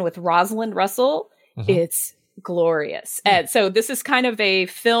watch the one with Rosalind Russell, it's glorious. And so this is kind of a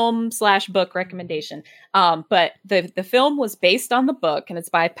film/book recommendation. But the film was based on the book, and it's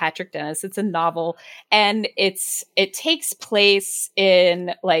by Patrick Dennis. It's a novel, and it takes place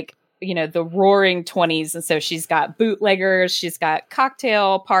in the roaring 20s. And so she's got bootleggers, she's got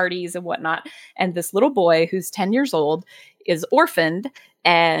cocktail parties and whatnot. And this little boy who's 10 years old is orphaned,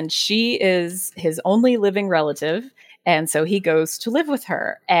 and she is his only living relative. And so he goes to live with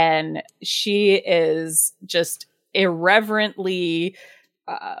her, and she is just irreverently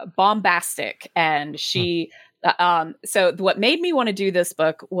bombastic. And she, so what made me want to do this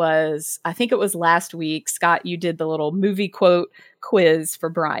book was, I think it was last week, Scott, you did the little movie quote quiz for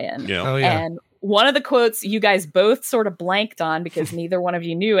Brian. Yeah. Oh, yeah. And one of the quotes you guys both sort of blanked on because neither one of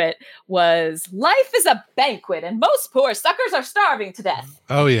you knew it was, "Life is a banquet and most poor suckers are starving to death."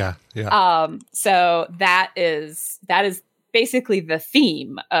 Oh yeah. Yeah. So that is basically the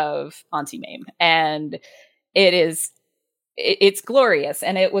theme of Auntie Mame, and it's glorious.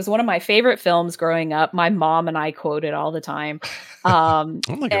 And it was one of my favorite films growing up. My mom and I quote it all the time. I don't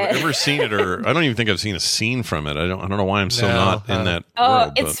think I've ever seen it, or I don't even think I've seen a scene from it. I don't know why I'm so not in that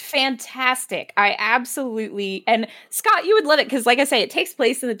world. It's fantastic. I absolutely, and Scott, you would love it because, like I say, it takes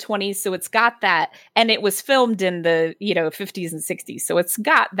place in the 20s, so it's got that, and it was filmed in the 50s and 60s, so it's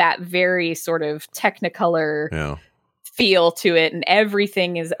got that very sort of Technicolor feel to it, and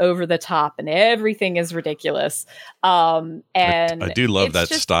everything is over the top and everything is ridiculous. And I do love that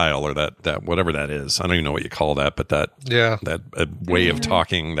style, or that whatever that is. I don't even know what you call that, but that way of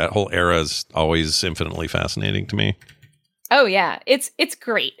talking, that whole era is always infinitely fascinating to me. Oh yeah, it's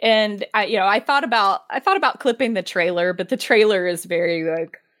great. And I thought about clipping the trailer, but the trailer is very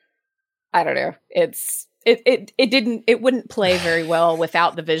I don't know. It's it wouldn't play very well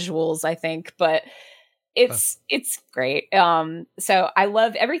without the visuals, I think, but it's great. So I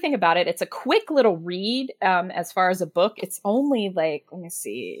love everything about it. It's a quick little read. As far as a book, it's only like, let me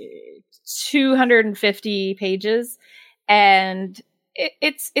see, 250 pages, and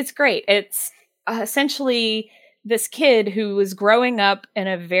it's great. It's essentially this kid who was growing up in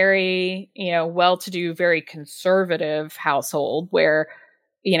a very, well-to-do, very conservative household where,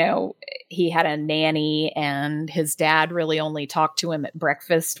 he had a nanny and his dad really only talked to him at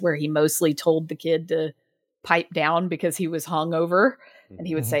breakfast, where he mostly told the kid to pipe down because he was hungover. And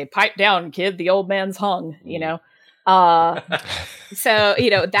he would say, "Pipe down, kid, the old man's hung," So,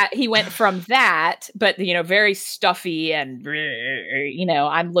 that he went from that, but, very stuffy and,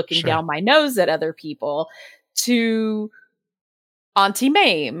 I'm looking down my nose at other people, to Auntie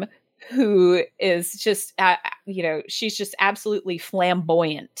Mame, who is just, she's just absolutely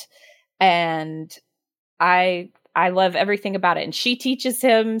flamboyant. And I love everything about it. And she teaches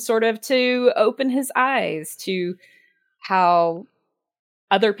him sort of to open his eyes to how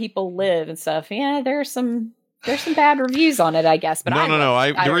other people live and stuff. Yeah, there's some bad reviews on it, I guess. But no.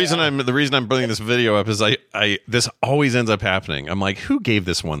 The reason I'm bringing this video up is I this always ends up happening. I'm like, who gave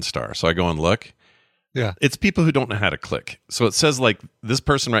this 1 star? So I go and look. Yeah. It's people who don't know how to click. So it says like this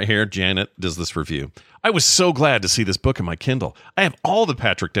person right here, Janet, does this review. I was so glad to see this book in my Kindle. I have all the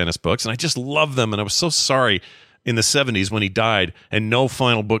Patrick Dennis books and I just love them. And I was so sorry in the 70s when he died and no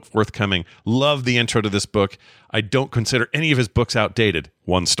final book forthcoming. Love the intro to this book. I don't consider any of his books outdated.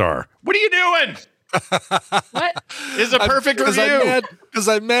 1 star. What are you doing? What is a perfect review? Because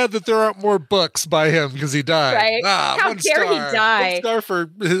I'm mad that there aren't more books by him because he died. Right? How dare he die? 1 star for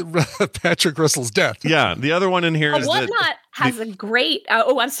Patrick Russell's death. Yeah, the other one in here is Whatnot has a great.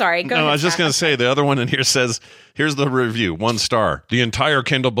 I'm sorry. Go ahead. I was just going to say the other one in here says, "Here's the review. 1 star. The entire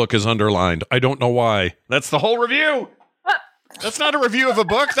Kindle book is underlined. I don't know why." That's the whole review. That's not a review of a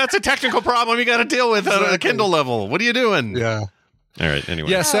book. That's a technical problem you got to deal with at a Kindle level. What are you doing? Yeah. All right. Anyway,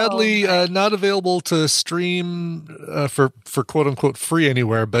 yeah. Sadly, not available to stream for quote unquote free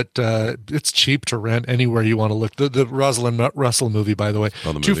anywhere, but it's cheap to rent anywhere you want to look. The Rosalind Russell movie, by the way,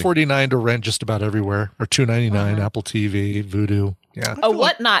 $249 to rent just about everywhere, or $299 Apple TV, Vudu. Yeah.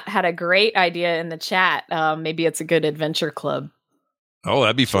 Whatnot had a great idea in the chat. Maybe it's a good adventure club. Oh,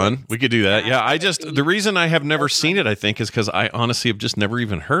 that'd be fun. We could do that. Yeah, the reason I have never seen it, I think, is because I honestly have just never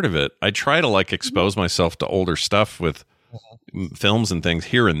even heard of it. I try to expose myself to older stuff with films and things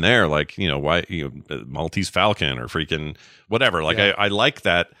here and there, Maltese Falcon or freaking whatever. I like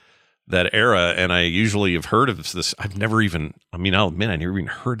that era, and I usually have heard of this. I've never even. I'll admit I never even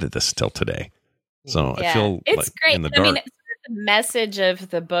heard of this till today. So I feel it's great. In the dark. The message of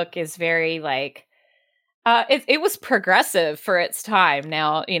the book is very it was progressive for its time.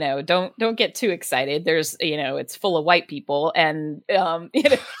 Now, don't get too excited. There's, it's full of white people, and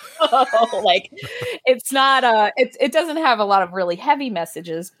it's not it doesn't have a lot of really heavy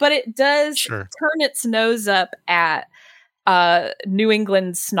messages, but it does turn its nose up at New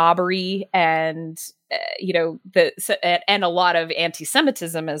England snobbery and and a lot of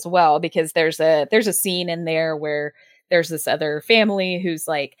anti-Semitism as well, because there's a scene in there where there's this other family who's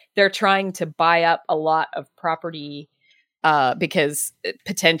they're trying to buy up a lot of property because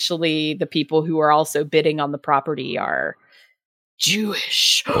potentially the people who are also bidding on the property are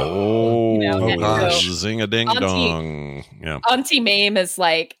Jewish. Oh, gosh. Zing-a-ding-dong. Yeah. Auntie Mame is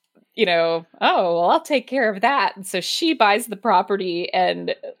oh, well, I'll take care of that. And so she buys the property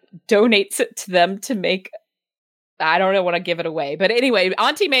and donates it to them to make, I don't want to give it away. But anyway,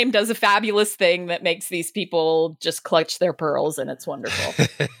 Auntie Mame does a fabulous thing that makes these people just clutch their pearls, and it's wonderful.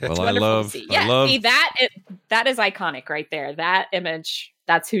 Well, I love see that is iconic right there. That image,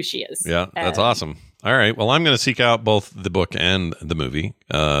 that's who she is. Yeah, that's awesome. All right. Well, I'm going to seek out both the book and the movie.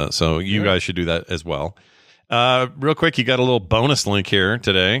 So you guys should do that as well. Real quick, you got a little bonus link here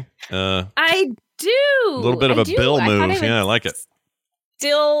today. I do. A little bit of a Bill move. I like it.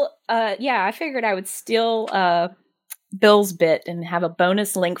 I figured I would steal Bill's bit and have a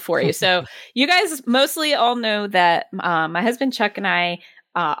bonus link for you. So you guys mostly all know that my husband Chuck and I,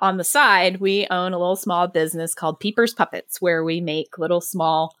 on the side, we own a little small business called Peepers Puppets, where we make little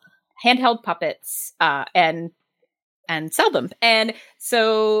small handheld puppets and sell them. And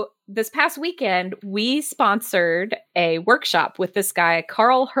so this past weekend, we sponsored a workshop with this guy,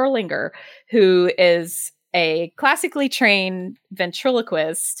 Carl Herlinger, who is a classically trained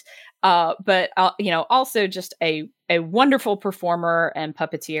ventriloquist, but also just a wonderful performer and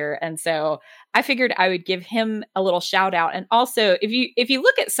puppeteer. And so I figured I would give him a little shout out. And also, if you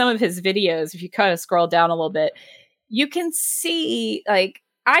look at some of his videos, if you kind of scroll down a little bit, you can see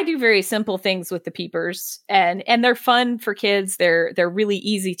I do very simple things with the peepers, and they're fun for kids. They're really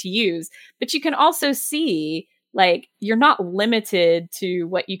easy to use, but you can also see, like, you're not limited to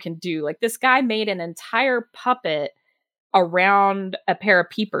what you can do. Like, this guy made an entire puppet around a pair of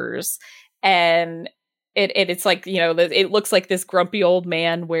peepers, and it's like, you know, it looks like this grumpy old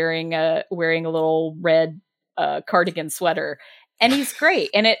man wearing a little red cardigan sweater, and he's great.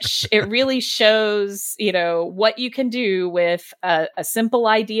 And it really shows, you know, what you can do with a simple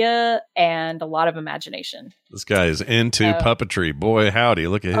idea and a lot of imagination. This guy is into puppetry. Boy, howdy!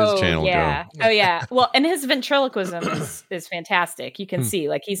 Look at his channel go. Oh yeah. Well, and his ventriloquism is fantastic. You can see,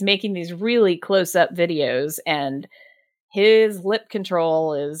 like, he's making these really close up videos, and his lip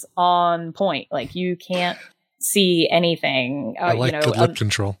control is on point. Like, you can't see anything. I like good lip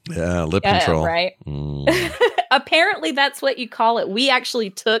control. Yeah, lip control. Right. Apparently, that's what you call it. We actually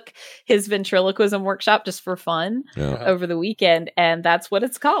took his ventriloquism workshop just for fun over the weekend, and that's what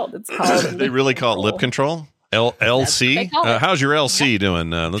it's called. It's called. They really call it lip control. LC. How's your LC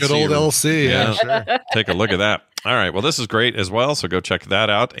doing? Let's good see old LC. Yeah, sure. Take a look at that. All right. Well, this is great as well. So go check that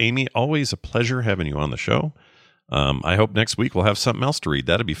out. Amy, always a pleasure having you on the show. I hope next week we'll have something else to read.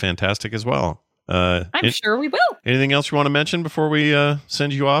 That'd be fantastic as well. I'm sure we will. Anything else you want to mention before we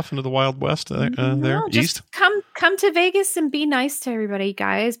send you off into the Wild West there? Just East? Come to Vegas and be nice to everybody,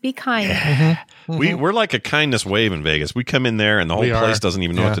 guys. Be kind. Yeah. We're like a kindness wave in Vegas. We come in there and the whole place doesn't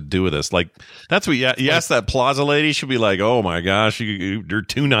even know what to do with us. Like, that's what you ask that Plaza lady. She'll be like, "Oh my gosh, you're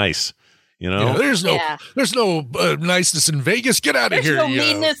too nice." You know, there's no niceness in Vegas. Get out of here. There's no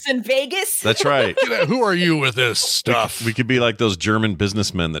meanness in Vegas. That's right. Who are you with this stuff? We could be like those German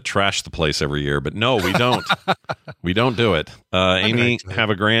businessmen that trash the place every year, but no, we don't. We don't do it. Amy,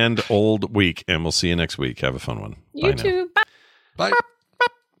 have a grand old week, and we'll see you next week. Have a fun one. You too. Bye.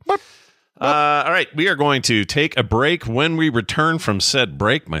 All right, we are going to take a break. When we return from said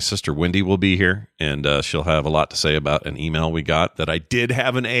break, my sister Wendy will be here, and she'll have a lot to say about an email we got that I did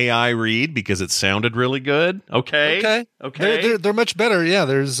have an AI read because it sounded really good. Okay. They're much better. Yeah,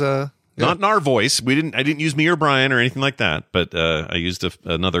 there's not in our voice. I didn't use me or Brian or anything like that, but I used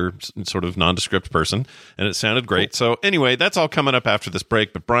another sort of nondescript person, and it sounded great. Cool. So anyway, that's all coming up after this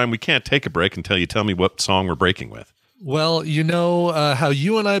break. But Brian, we can't take a break until you tell me what song we're breaking with. Well, you know how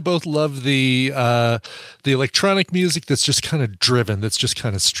you and I both love the electronic music that's just kind of driven, that's just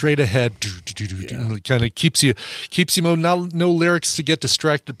kind of straight ahead, kind of keeps you no lyrics to get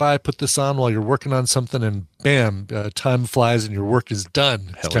distracted by. Put this on while you're working on something, and bam, time flies and your work is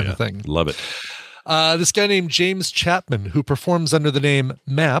done. Kind of thing. Love it. This guy named James Chapman, who performs under the name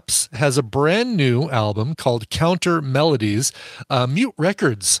Maps, has a brand new album called Counter Melodies. Mute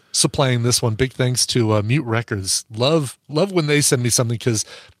Records supplying this one. Big thanks to Mute Records. Love when they send me something, because,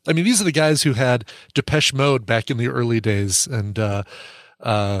 I mean, these are the guys who had Depeche Mode back in the early days, and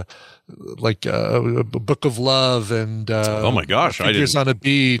like Book of Love, and oh my gosh, Figures on a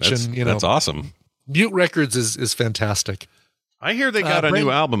Beach, and that's awesome. Mute Records is fantastic. I hear they got a new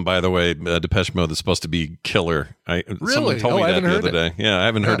album, by the way, Depeche Mode, that's supposed to be killer. Really? Someone told me that the other day. Yeah, I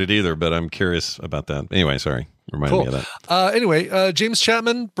haven't heard it either, but I'm curious about that. Anyway, sorry. Remind me of that. Anyway, James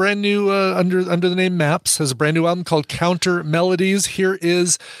Chapman, brand new under the name Maps, has a brand new album called Counter Melodies. Here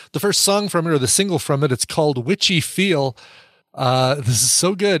is the first song from it, or the single from it. It's called Witchy Feel. This is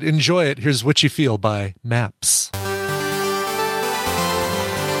so good. Enjoy it. Here's Witchy Feel by Maps.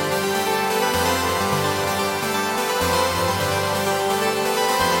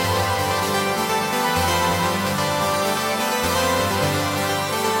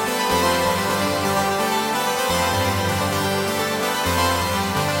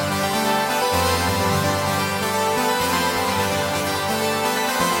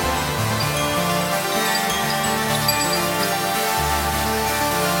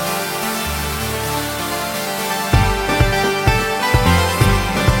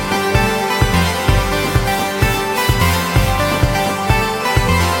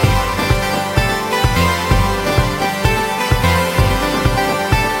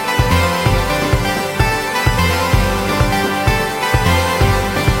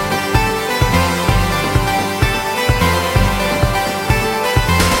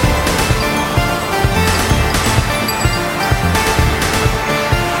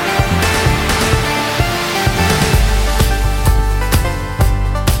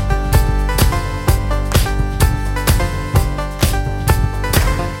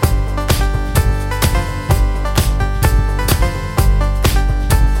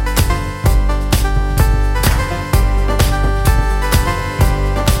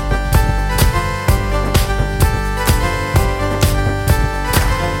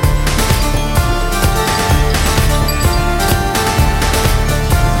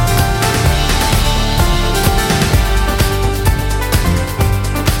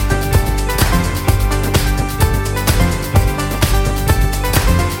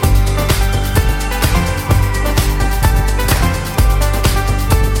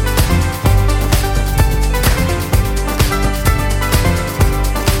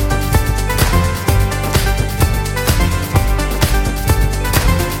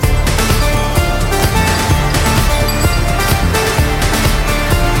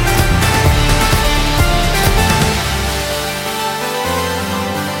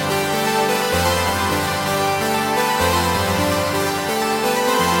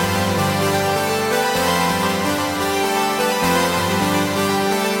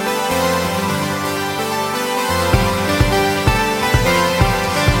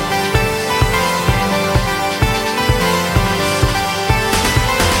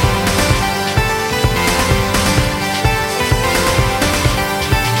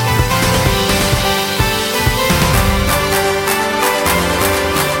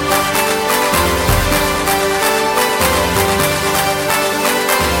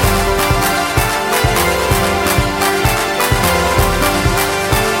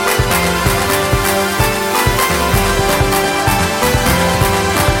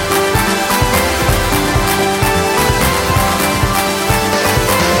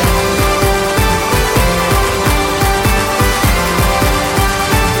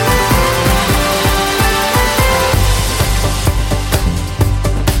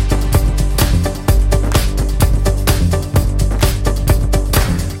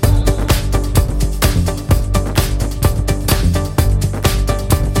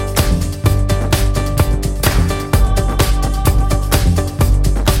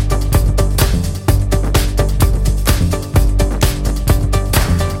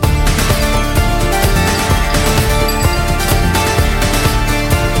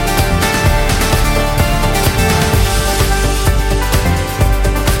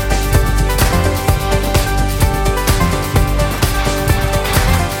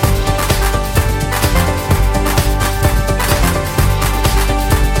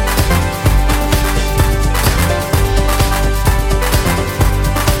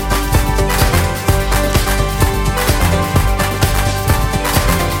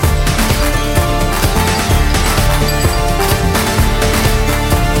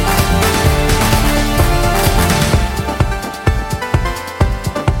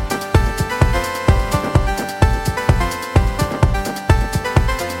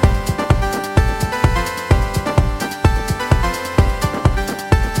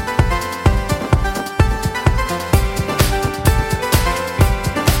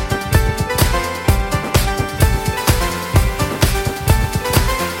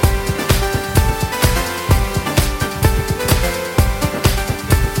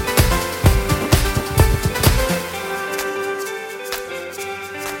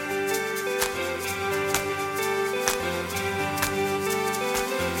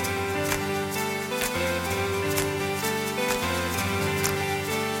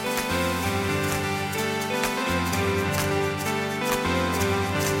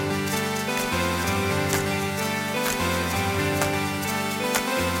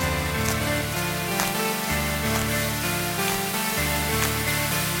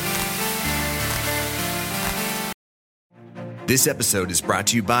 This episode is brought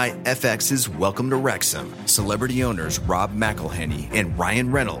to you by FX's Welcome to Wrexham. Celebrity owners Rob McElhenney and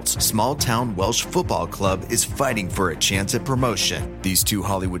Ryan Reynolds' small-town Welsh football club is fighting for a chance at promotion. These two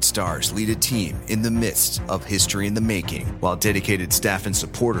Hollywood stars lead a team in the midst of history in the making, while dedicated staff and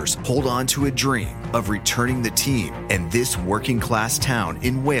supporters hold on to a dream of returning the team and this working-class town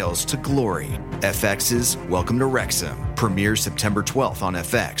in Wales to glory. FX's Welcome to Wrexham premieres September 12th on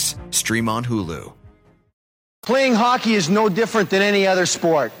FX. Stream on Hulu. Playing hockey is no different than any other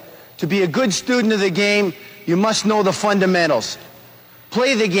sport. To be a good student of the game, you must know the fundamentals.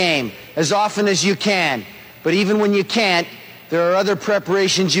 Play the game as often as you can, but even when you can't, there are other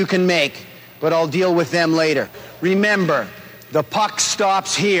preparations you can make, but I'll deal with them later. Remember, the puck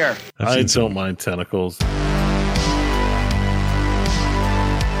stops here. I don't mind tentacles.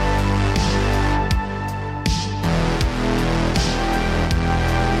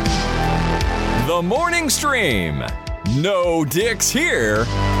 The Morning Stream. No dicks here.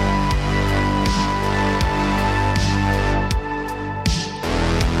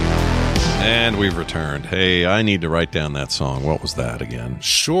 And we've returned. Hey, I need to write down that song. What was that again?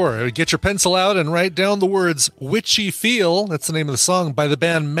 Sure. Get your pencil out and write down the words Witchy Feel. That's the name of the song by the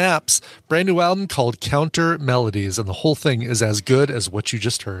band Maps. Brand new album called Counter Melodies. And the whole thing is as good as what you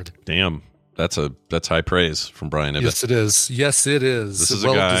just heard. Damn. That's high praise from Brian Ibbett. Yes, it is. Yes, it is. This is a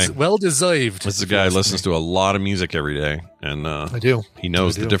guy well deserved. This is a guy who listens to a lot of music every day, and I do. He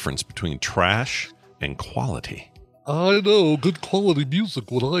knows the difference between trash and quality. I know good quality music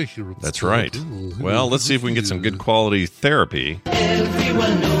when I hear it. That's right. Well, let's see if we can get some good quality therapy.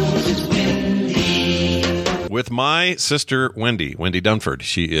 Everyone knows it's windy. With my sister, Wendy Dunford.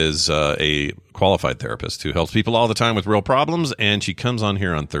 She is a qualified therapist who helps people all the time with real problems, and she comes on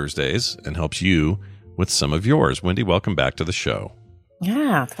here on Thursdays and helps you with some of yours. Wendy, welcome back to the show.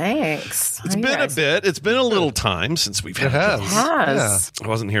 Yeah, thanks. It's been a bit. It's been a little time since we've had it. Has. I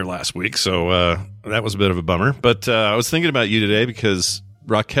wasn't here last week, so that was a bit of a bummer. But I was thinking about you today because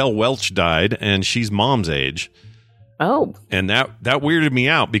Raquel Welch died, and she's mom's age. Oh. And that weirded me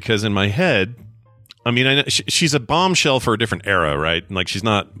out because in my head, I mean, I know she's a bombshell for a different era, right? Like she's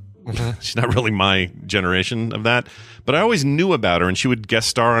not really my generation of that. But I always knew about her, and she would guest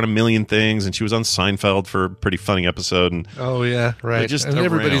star on a million things, and she was on Seinfeld for a pretty funny episode. And oh yeah, right. And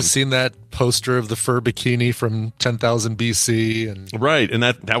everybody's seen that poster of the fur bikini from 10,000 BC, and right, and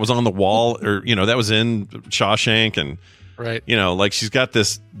that was on the wall, or that was in Shawshank, and right, like she's got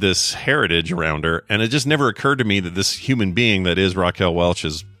this heritage around her, and it just never occurred to me that this human being that is Raquel Welch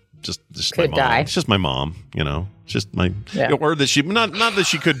is just my mom. Die. It's just my mom, just my, or that she, not that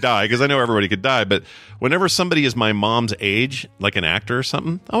she could die, because I know everybody could die, but whenever somebody is my mom's age, like an actor or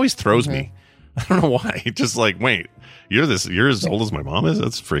something, it always throws me. I don't know why. Just like, wait, you're as old as my mom is?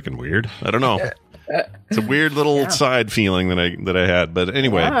 That's freaking weird. I don't know. It's a weird little side feeling that I had, but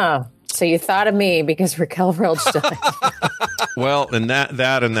anyway. Wow. So you thought of me because Raquel Welch died. Well, and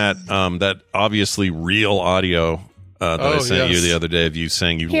that obviously real audio that I sent you the other day of you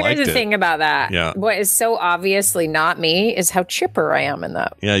saying you liked it. Here's the thing about that. Yeah. What is so obviously not me is how chipper I am in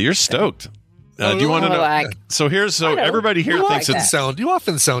that. Yeah, you're stoked. Do you want to know? So everybody here thinks you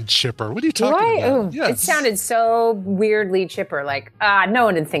often sound chipper. What are you talking about? Oh, yes. It sounded so weirdly chipper. Like, no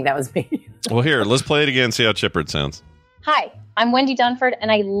one didn't think that was me. Well, here, let's play it again. See how chipper it sounds. Hi, I'm Wendy Dunford,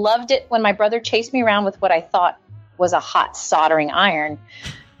 and I loved it when my brother chased me around with what I thought was a hot soldering iron.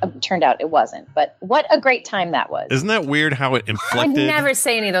 Turned out it wasn't, but what a great time that was. Isn't that weird how it inflected? I never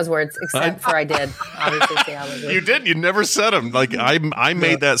say any of those words except for I did. Obviously, say all those words. You did. You never said them. Like I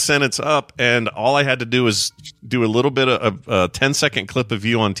made that sentence up, and all I had to do was do a little bit of a 10-second clip of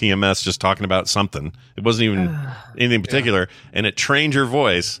you on TMS just talking about something. It wasn't even anything particular, and it trained your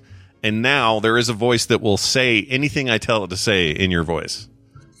voice. And now there is a voice that will say anything I tell it to say in your voice.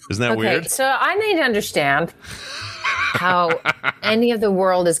 Isn't that weird? So I need to understand how any of the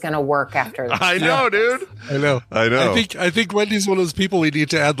world is going to work after this. I know, dude. I know. I think Wendy's one of those people we need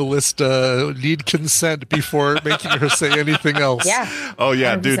to add the list. Need consent before making her say anything else. Yeah. Oh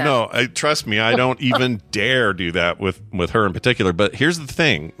yeah, 100%. dude. No, trust me. I don't even dare do that with her in particular. But here's the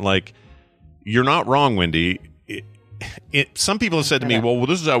thing: like, you're not wrong, Wendy. Some people have said to me, "Well,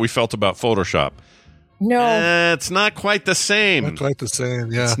 this is how we felt about Photoshop." No, it's not quite the same. Not quite the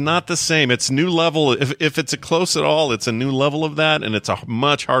same. Yeah, it's not the same. It's new level. If it's a close at all, it's a new level of that, and it's a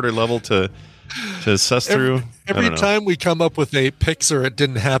much harder level to suss through. Every time we come up with a pics or it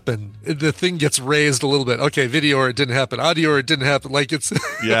didn't happen, the thing gets raised a little bit. Okay, video or it didn't happen, audio or it didn't happen. Like it's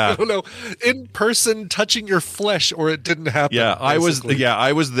I don't know, in person touching your flesh or it didn't happen. Yeah, I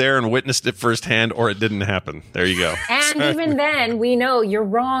was there and witnessed it firsthand, or it didn't happen. There you go. And even then, we know you're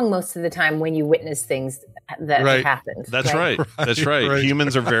wrong most of the time when you witness things that happened. That's right. That's right.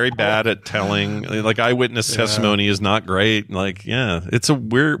 Humans are very bad at telling. Like eyewitness testimony is not great. Like, it's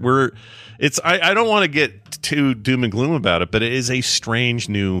a I don't want to get too doom and gloom about it, but it is a strange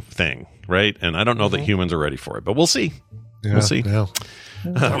new thing, right? And I don't know that humans are ready for it, but we'll see. We'll see. Yeah.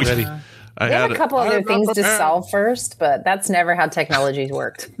 We have a couple other things to solve first, but that's never how technology's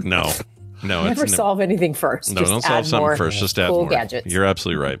worked. No, never solve anything first. No, don't solve something first. Just add cool more gadgets. You're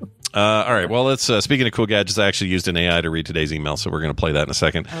absolutely right. All right. Well, let's. Speaking of cool gadgets, I actually used an AI to read today's email, so we're going to play that in a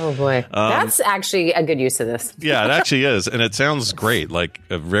second. Oh boy, that's actually a good use of this. Yeah, it actually is, and it sounds great. Like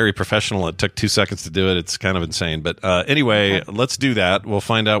very professional. It took 2 seconds to do it. It's kind of insane, but anyway, let's do that. We'll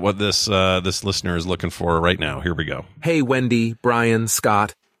find out what this listener is looking for right now. Here we go. Hey, Wendy, Brian,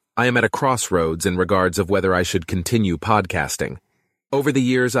 Scott. I am at a crossroads in regards of whether I should continue podcasting. Over the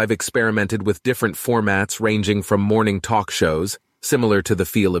years, I've experimented with different formats ranging from morning talk shows, similar to the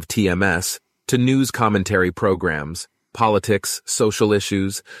feel of TMS, to news commentary programs, politics, social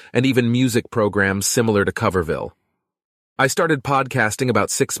issues, and even music programs similar to Coverville. I started podcasting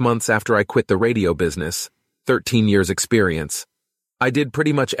about 6 months after I quit the radio business, 13 years experience. I did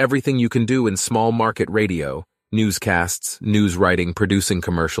pretty much everything you can do in small market radio, newscasts, news writing, producing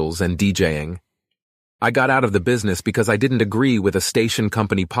commercials, and DJing. I got out of the business because I didn't agree with a station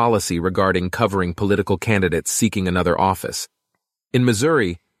company policy regarding covering political candidates seeking another office. In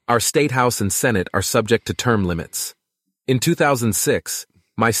Missouri, our state house and Senate are subject to term limits. In 2006,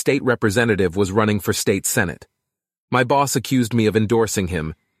 my state representative was running for state Senate. My boss accused me of endorsing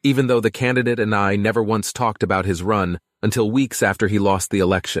him, even though the candidate and I never once talked about his run until weeks after he lost the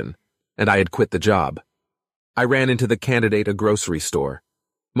election, and I had quit the job. I ran into the candidate at a grocery store.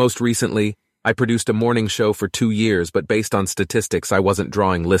 Most recently, I produced a morning show for 2 years, but based on statistics, I wasn't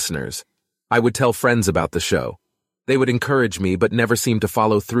drawing listeners. I would tell friends about the show. They would encourage me, but never seemed to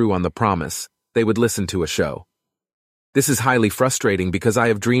follow through on the promise. They would listen to a show. This is highly frustrating because I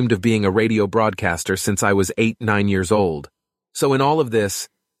have dreamed of being a radio broadcaster since I was 8-9 years old. So in all of this,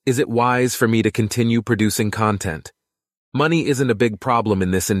 is it wise for me to continue producing content? Money isn't a big problem in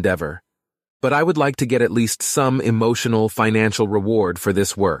this endeavor, but I would like to get at least some emotional, financial reward for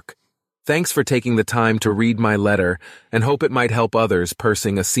this work. Thanks for taking the time to read my letter and hope it might help others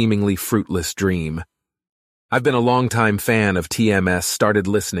pursuing a seemingly fruitless dream. I've been a longtime fan of TMS, started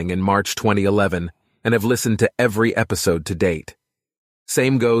listening in March 2011, and have listened to every episode to date.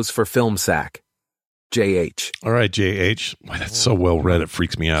 Same goes for Film Sack. JH. All right, JH. Boy, that's so well read, it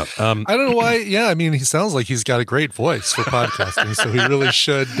freaks me out. I don't know why. Yeah, I mean, he sounds like he's got a great voice for podcasting, so he really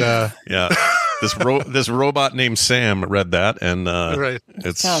should. Yeah. This robot named Sam read that, and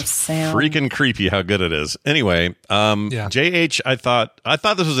it's freaking creepy how good it is. Anyway, JH, I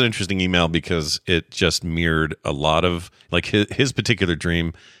thought this was an interesting email because it just mirrored a lot of like his particular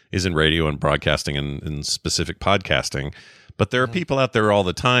dream is in radio and broadcasting and in specific podcasting. But there are people out there all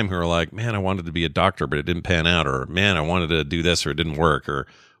the time who are like, man, I wanted to be a doctor, but it didn't pan out, or man, I wanted to do this or it didn't work, or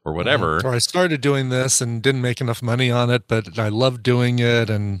whatever. Or I started doing this and didn't make enough money on it, but I love doing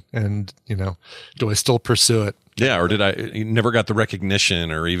it, and you know, do I still pursue it? Yeah, or did I never got the recognition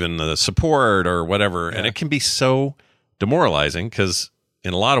or even the support or whatever? Yeah. And it can be so demoralizing because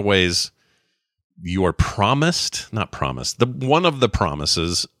in a lot of ways you are one of the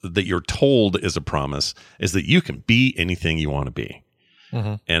promises that you're told is a promise is that you can be anything you want to be.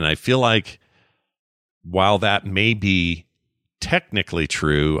 Mm-hmm. And I feel like while that may be technically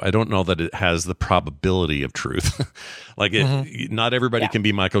true, I don't know that it has the probability of truth. Like not everybody can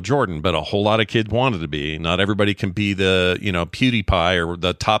be Michael Jordan, but a whole lot of kids wanted to be. Not everybody can be the, PewDiePie or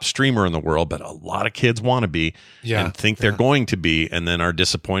the top streamer in the world, but a lot of kids want to be and think they're going to be, and then are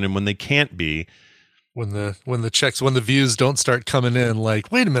disappointed when they can't be. When the views don't start coming in, like,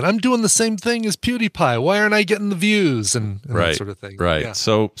 wait a minute, I'm doing the same thing as PewDiePie. Why aren't I getting the views? And that sort of thing. Right. Yeah.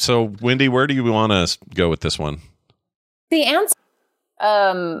 So Wendy, where do you want to go with this one? The answer,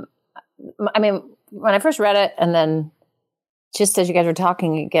 I mean, when I first read it, and then just as you guys were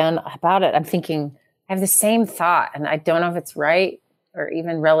talking again about it, I'm thinking, I have the same thought, and I don't know if it's right or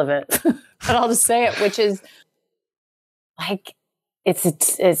even relevant, but I'll just say it, which is like, it's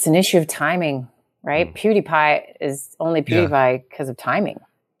an issue of timing, right? PewDiePie is only PewDiePie because of timing.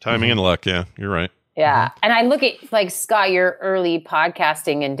 Timing and luck. Yeah, you're right. Yeah. And I look at, like, Scott, your early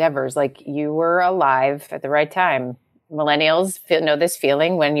podcasting endeavors, like, you were alive at the right time. Millennials know this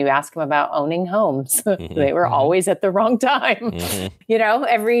feeling when you ask them about owning homes. They were always at the wrong time.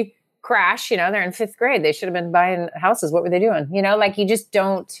 Every crash, they're in 5th grade. They should have been buying houses. What were they doing? Like, you just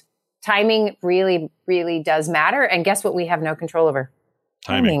don't. Timing really, really does matter. And guess what we have no control over?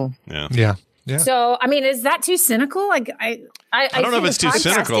 Timing. Yeah. So, I mean, is that too cynical? Like, I don't know if it's too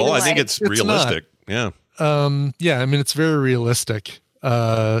cynical. I think it's realistic. Yeah. yeah, I mean, it's very realistic.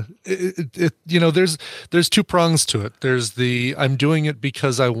 There's two prongs to it. There's I'm doing it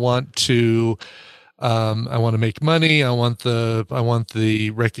because I want to make money. I want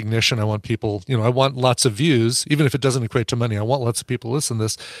the recognition. I want people, I want lots of views, even if it doesn't equate to money. I want lots of people to listen to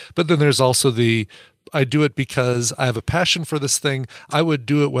this. But then there's also I do it because I have a passion for this thing. I would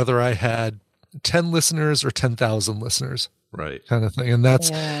do it whether I had 10 listeners or 10,000 listeners. Right. Kind of thing. And that's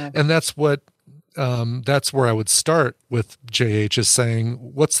what, that's where I would start with JH, is saying,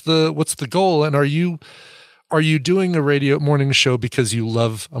 what's the goal? And are you doing a radio morning show because you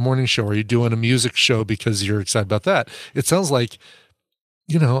love a morning show? Are you doing a music show because you're excited about that? It sounds like,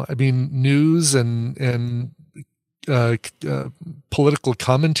 news and political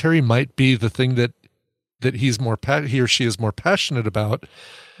commentary might be the thing that he or she is more passionate about.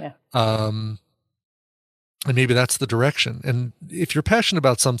 Yeah. And maybe that's the direction. And if you're passionate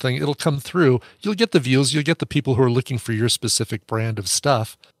about something, it'll come through. You'll get the views. You'll get the people who are looking for your specific brand of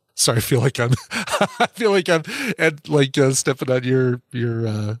stuff. Sorry, I feel like I'm stepping on your.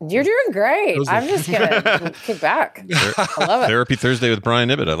 You're doing great. I'm just gonna kick back. I love it. Therapy Thursday with Brian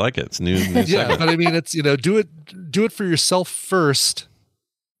Ibbett. I like it. It's new. Yeah, but I mean, it's do it for yourself first,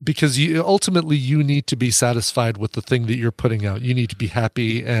 because ultimately you need to be satisfied with the thing that you're putting out. You need to be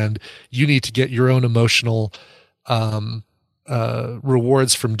happy, and you need to get your own emotional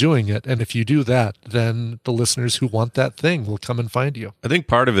rewards from doing it. And if you do that, then the listeners who want that thing will come and find you. I think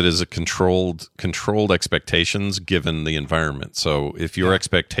part of it is a controlled expectations given the environment. So if your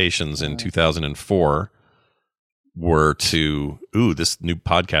expectations in 2004 were to, this new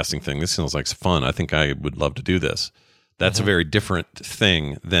podcasting thing, this sounds like fun, I think I would love to do this. That's a very different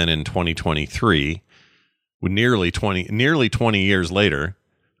thing than in 2023, with nearly 20 years later.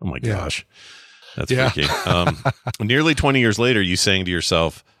 Oh my gosh. That's freaky. Nearly 20 years later, you saying to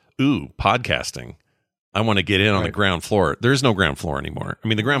yourself, podcasting. I want to get in on the ground floor. There's no ground floor anymore. I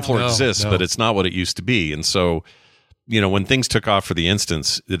mean, the ground floor exists, but it's not what it used to be. And so, when things took off for the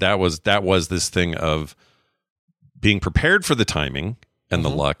instance, that was this thing of being prepared for the timing and the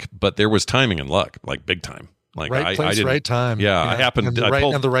luck, but there was timing and luck, like big time. Like right place, right time. Yeah, I happened. And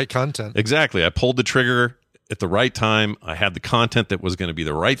the right content. Exactly. I pulled the trigger at the right time. I had the content that was going to be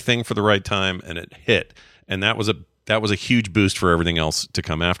the right thing for the right time, and it hit. And that was a huge boost for everything else to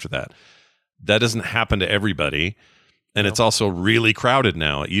come after that. That doesn't happen to everybody, and it's also really crowded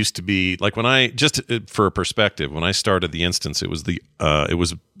now. It used to be like for a perspective, when I started the instance, it was a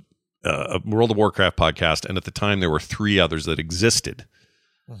World of Warcraft podcast, and at the time there were 3 others that existed.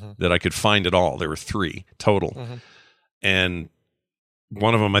 That I could find at all. There were 3 total. And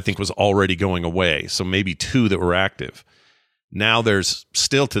one of them, I think, was already going away. So maybe 2 that were active. Now there's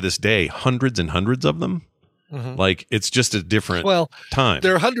still, to this day, hundreds and hundreds of them. Like, it's just a different time.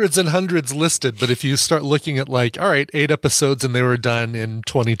 There are hundreds and hundreds listed, but if you start looking at 8 episodes and they were done in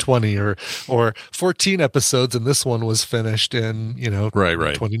 2020, or 14 episodes and this one was finished in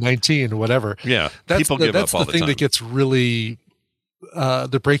 2019 or whatever. Yeah, that's people give up all the time. That's the thing that gets really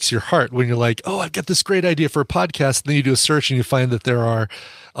that breaks your heart, when you're like, I've got this great idea for a podcast. And then you do a search and you find that there are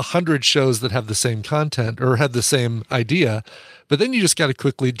 100 shows that have the same content or had the same idea. But then you just got to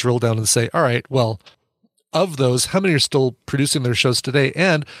quickly drill down and say, all right, well, of those, how many are still producing their shows today?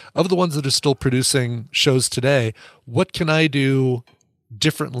 And of the ones that are still producing shows today, what can I do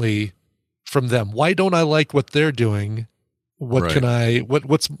differently from them? Why don't I like what they're doing? What can I,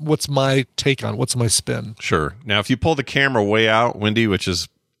 what's my take on, what's my spin? Sure. Now, if you pull the camera way out, Wendy, which is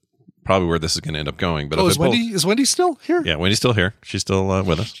probably where this is going to end up going. But is Wendy still here? Yeah, Wendy's still here. She's still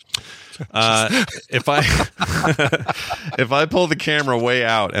with us. If I pull the camera way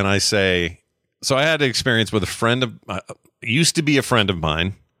out and I say, so I had an experience with a friend of, used to be a friend of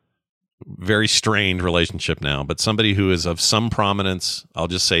mine, very strained relationship now, but somebody who is of some prominence. I'll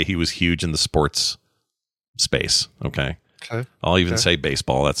just say he was huge in the sports space. Okay. I'll even say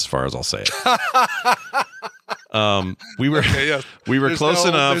baseball. That's as far as I'll say it. We were close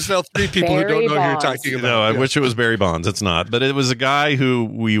enough. There's now 3 people who don't know who you're talking about. No, I wish it was Barry Bonds. It's not. But it was a guy who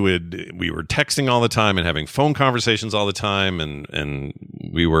we were texting all the time and having phone conversations all the time, and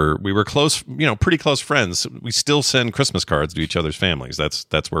we were close, pretty close friends. We still send Christmas cards to each other's families.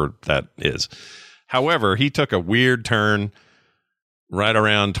 That's where that is. However, he took a weird turn right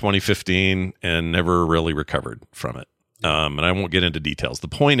around 2015 and never really recovered from it. And I won't get into details. The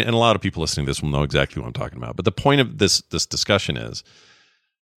point, and a lot of people listening to this will know exactly what I'm talking about, but the point of this discussion is,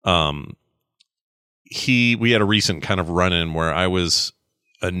 we had a recent kind of run-in where I was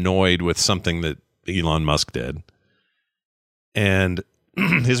annoyed with something that Elon Musk did. And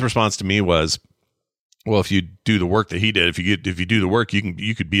his response to me was, Well, if you do the work that he did, if you do the work,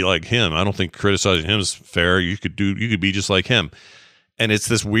 you could be like him. I don't think criticizing him is fair. You could be just like him. And it's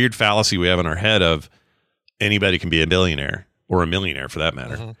this weird fallacy we have in our head of anybody can be a billionaire or a millionaire for that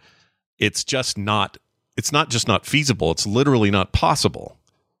matter. Mm-hmm. It's not just not feasible. It's literally not possible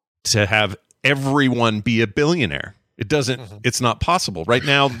to have everyone be a billionaire. It doesn't, it's not possible. Right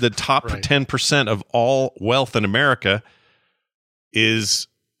now, the top 10% of all wealth in America is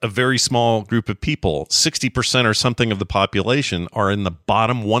a very small group of people. 60% or something of the population are in the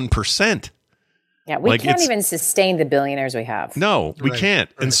bottom 1%. Yeah, we can't even sustain the billionaires we have. No, we can't.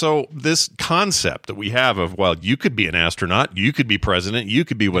 Right. And so this concept that we have of, well, you could be an astronaut, you could be president, you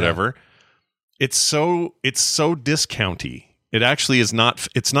could be whatever. Yeah. It's so discounty. It actually is not.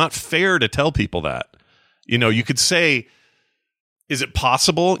 It's not fair to tell people that. You know, you could say, is it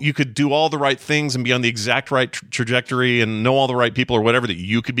possible you could do all the right things and be on the exact right trajectory and know all the right people or whatever that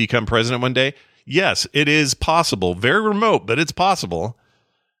you could become president one day? Yes, it is possible. Very remote, but it's possible.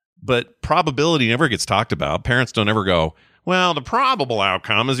 But probability never gets talked about. Parents don't ever go, well, the probable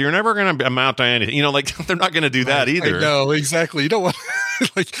outcome is you're never going to amount to anything. You know, like they're not going to do that either. No, exactly. You don't want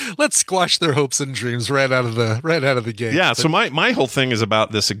like let's squash their hopes and dreams right out of the gate. Yeah. So my whole thing is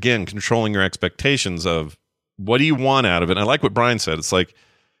about this again, controlling your expectations of what do you want out of it. And I like what Brian said. It's like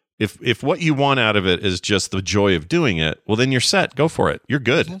if what you want out of it is just the joy of doing it, well, then you're set. Go for it. You're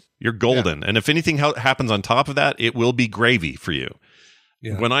good. Mm-hmm. You're golden. Yeah. And if anything happens on top of that, it will be gravy for you.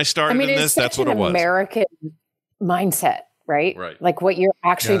 Yeah. When I started in this, that's what it was. American mindset, right? Right. Like what you're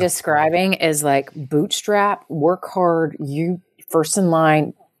actually describing is like bootstrap, work hard, you first in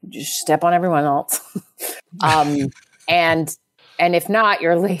line, just step on everyone else. And if not,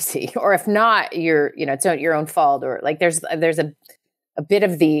 you're lazy, or if not, you're, it's your own fault, or like there's a bit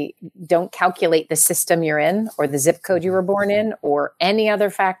of the don't calculate the system you're in or the zip code you were born in or any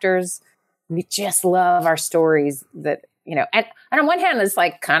other factors. We just love our stories that, and on one hand, it's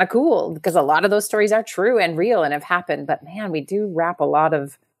like kind of cool because a lot of those stories are true and real and have happened. But man, we do wrap a lot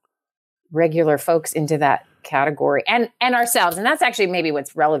of regular folks into that category and ourselves. And that's actually maybe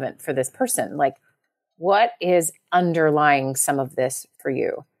what's relevant for this person. Like, what is underlying some of this for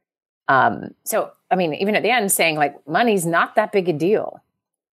you? So, I mean, even at the end saying like money's not that big a deal,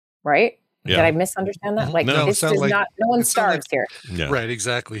 right? Yeah. Did I misunderstand that? Like, no, this is like, not, no one starves here. Yeah. Right,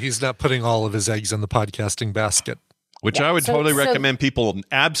 exactly. He's not putting all of his eggs in the podcasting basket. Which I would totally recommend people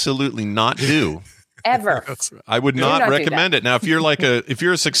absolutely not do. Ever. I would not recommend it. Now, if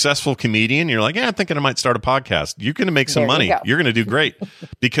you're a successful comedian, you're like, I'm thinking I might start a podcast. You're going to make some money. You're going to do great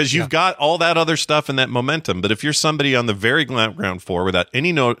because you've got all that other stuff and that momentum. But if you're somebody on the very ground floor without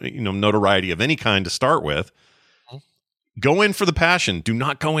any notoriety of any kind to start with, go in for the passion. Do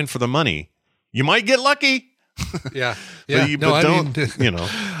not go in for the money. You might get lucky. Yeah.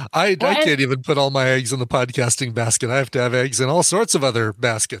 I can't even put all my eggs in the podcasting basket. I have to have eggs in all sorts of other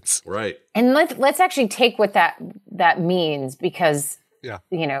baskets. Right. And let's actually take what that means because,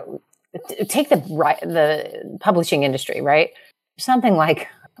 take the publishing industry, right? Something like,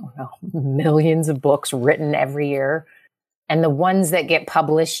 I don't know, millions of books written every year. And the ones that get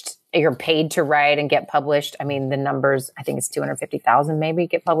published, you're paid to write and get published. I mean, the numbers, I think it's 250,000 maybe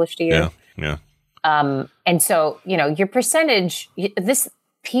get published a year. Yeah. And so, your percentage, this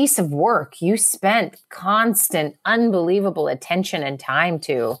piece of work you spent constant, unbelievable attention and time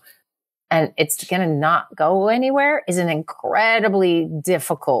to, and it's going to not go anywhere is an incredibly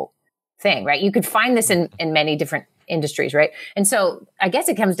difficult thing, right? You could find this in many different industries, right? And so I guess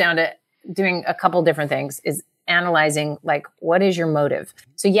it comes down to doing a couple different things, is analyzing like, what is your motive?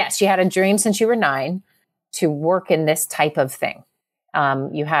 So yes, you had a dream since you were 9 to work in this type of thing.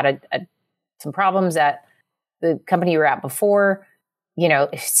 You had some problems at the company you were at before,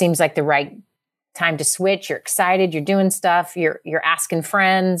 it seems like the right time to switch. You're excited. You're doing stuff. You're asking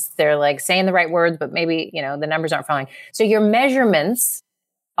friends. They're like saying the right words, but maybe, the numbers aren't following. So your measurements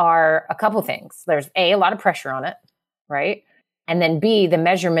are a couple things. There's a lot of pressure on it, right? And then B, the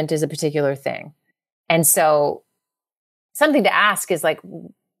measurement is a particular thing. And so something to ask is like,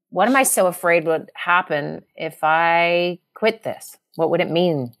 what am I so afraid would happen if I quit this? What would it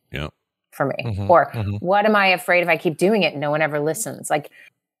mean? Yeah. For me? Mm-hmm, or what am I afraid if I keep doing it and no one ever listens? Like,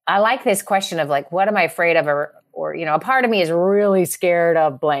 I like this question of like, what am I afraid of? Or a part of me is really scared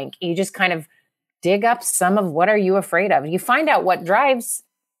of blank. You just kind of dig up some of what are you afraid of? You find out what drives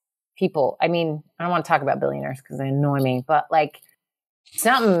people. I mean, I don't want to talk about billionaires because they annoy me, but like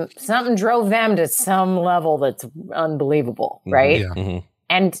something drove them to some level that's unbelievable. Right. Yeah. Mm-hmm.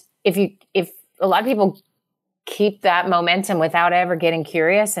 And if a lot of people keep that momentum without ever getting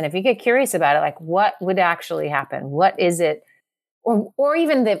curious. And if you get curious about it, like what would actually happen? What is it Or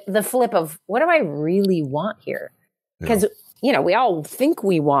even the flip of what do I really want here? Because, we all think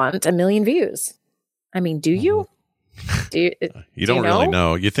we want 1 million views. I mean, do you? You don't really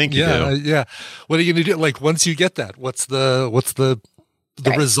know. You think you do. Yeah. What are you going to do? Like, once you get that, what's the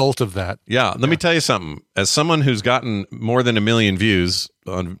result of that? Yeah. Let me tell you something. As someone who's gotten more than 1 million views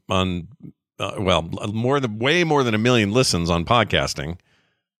on way more than 1 million listens on podcasting,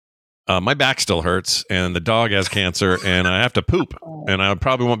 my back still hurts and the dog has cancer and I have to poop and I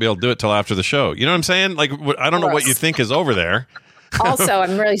probably won't be able to do it till after the show. You know what I'm saying? Like, I don't know what you think is over there. Also,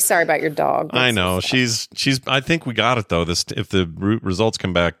 I'm really sorry about your dog. I know. She's I think we got it though. If the results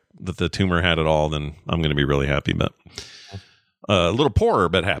come back that the tumor had it all, then I'm going to be really happy, but a little poorer,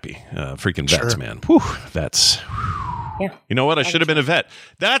 but happy. Freaking vets, man. Whew, vets. Yeah. You know what? I should have been a vet.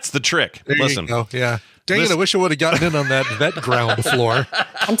 That's the trick. There Listen. You go. Yeah. Dang it, I wish I would have gotten in on that vet ground floor.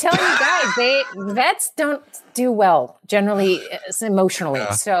 I'm telling you guys, vets don't do well generally emotionally.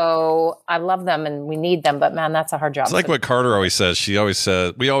 Yeah. So I love them and we need them, but man, that's a hard job. It's like what Carter always says. We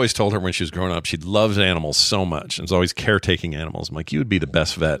always told her when she was growing up, she loves animals so much and is always caretaking animals. I'm like, you would be the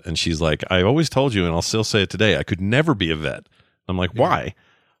best vet. And she's like, I always told you, and I'll still say it today, I could never be a vet. I'm like, why?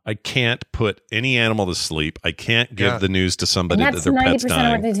 I can't put any animal to sleep. I can't give the news to somebody that their pet's dying.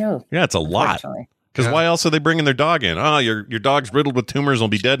 Of what they do. Yeah, it's a lot. Because why else are they bringing their dog in? Oh, your dog's riddled with tumors and will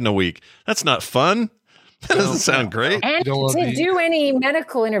be dead in a week. That's not fun. That doesn't sound great. And to do any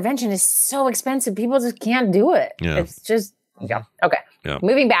medical intervention is so expensive. People just can't do it. Yeah. It's just, okay. Yeah.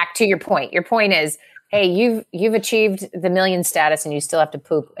 Moving back to your point. Your point is, hey, you've achieved the 1 million status and you still have to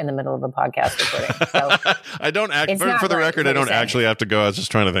poop in the middle of a podcast recording. So I don't for the record, I don't actually have to go. I was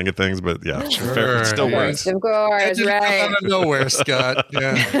just trying to think of things, but yeah, it still works. Of course, right. Out of nowhere, Scott.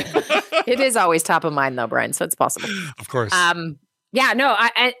 Yeah. It is always top of mind though, Brian, so it's possible. Of course.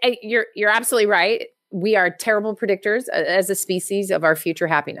 You're absolutely right. We are terrible predictors as a species of our future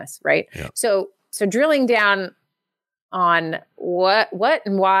happiness, right? Yeah. So drilling down on what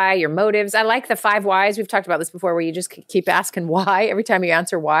and why, your motives. I like the 5 whys. We've talked about this before where you just keep asking why. Every time you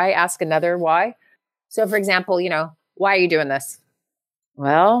answer why, ask another why. So for example, why are you doing this?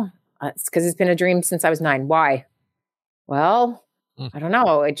 Well, it's because it's been a dream since I was 9. Why? Well, I don't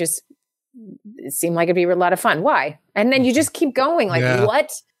know. It seemed like it'd be a lot of fun. Why? And then you just keep going. Like,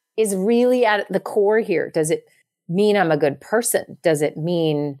 what is really at the core here? Does it mean I'm a good person? Does it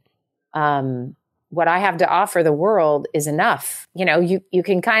mean what I have to offer the world is enough? You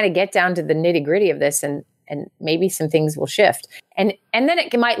can kind of get down to the nitty gritty of this and maybe some things will shift. And then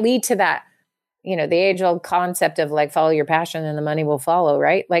it might lead to that, the age old concept of like, follow your passion and the money will follow,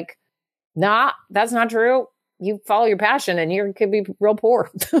 right? Like, nah, that's not true. You follow your passion and you could be real poor.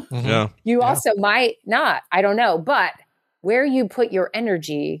 Yeah. You also might not, I don't know, but where you put your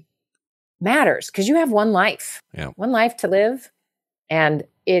energy matters because you have one life, one life to live. And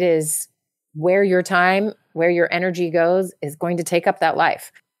it is where your time, where your energy goes is going to take up that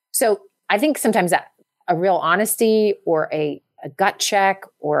life. So I think sometimes that a real honesty or a gut check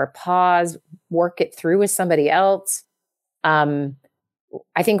or a pause, work it through with somebody else. I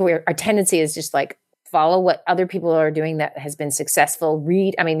think our tendency is just like follow what other people are doing that has been successful.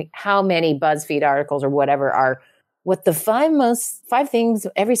 Read, how many BuzzFeed articles or whatever are what the 5 things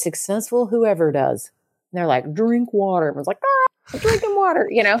every successful whoever does. And they're like, drink water. Everyone's like, I'm drinking water,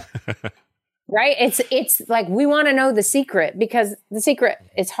 Right? It's like, we want to know the secret because the secret,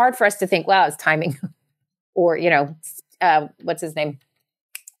 it's hard for us to think, wow, it's timing. Or, what's his name?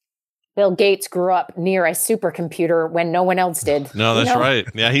 Bill Gates grew up near a supercomputer when no one else did. No, that's right.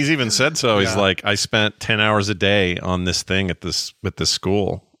 Yeah, he's even said so. He's like, I spent 10 hours a day on this thing with this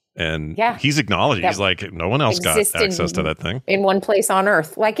school. And he's acknowledged. He's like, no one else got access to that thing. In one place on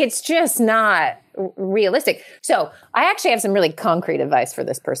earth. Like, it's just not realistic. So I actually have some really concrete advice for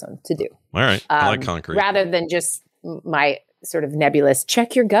this person to do. All right. I like concrete. Rather than just my sort of nebulous,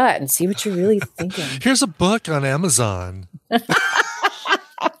 check your gut and see what you're really thinking. Here's a book on Amazon.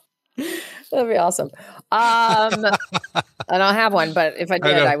 That'd be awesome. I don't have one, but if I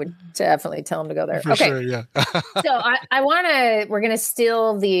did, I would definitely tell him to go there. For sure, yeah. So we're going to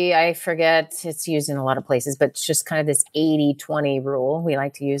steal I forget, it's used in a lot of places, but it's just kind of this 80-20 rule we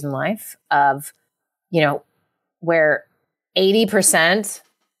like to use in life of, where 80%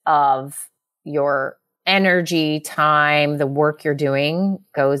 of your energy, time, the work you're doing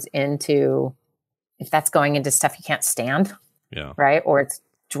goes into, if that's going into stuff you can't stand, right? Or it's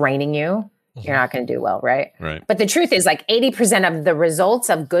draining you, you're not going to do well, right? Right. But the truth is like 80% of the results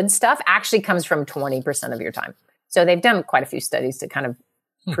of good stuff actually comes from 20% of your time. So they've done quite a few studies to kind of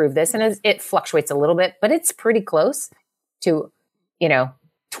prove this. And it fluctuates a little bit, but it's pretty close to,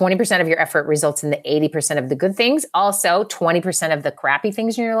 20% of your effort results in the 80% of the good things. Also, 20% of the crappy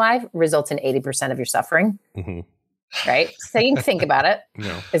things in your life results in 80% of your suffering. Mm-hmm. Right? So you can think about it.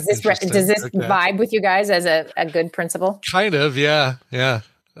 No. Does this vibe with you guys as a good principle? Kind of, yeah.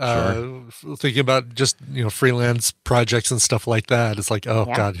 Sure. Thinking about just, freelance projects and stuff like that. It's like, oh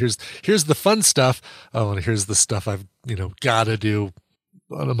God, here's the fun stuff. Oh, and here's the stuff I've, got to do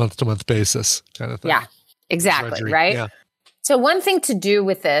on a month-to-month basis kind of thing. Yeah, exactly. Drudgery. Right. Yeah. So one thing to do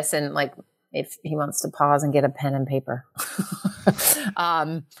with this, and like, if he wants to pause and get a pen and paper,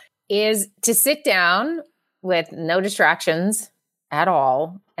 is to sit down with no distractions at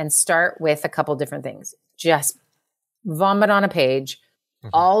all and start with a couple different things. Just vomit on a page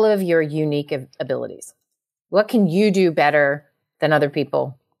all of your unique abilities. What can you do better than other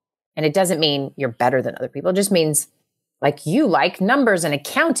people? And it doesn't mean you're better than other people. It just means like you like numbers and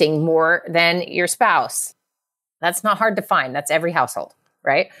accounting more than your spouse. That's not hard to find. That's every household,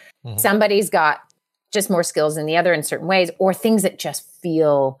 right? Mm-hmm. Somebody's got just more skills than the other in certain ways, or things that just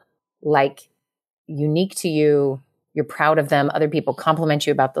feel like unique to you. You're proud of them. Other people compliment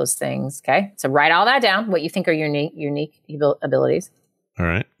you about those things. Okay. So write all that down, what you think are unique abilities. All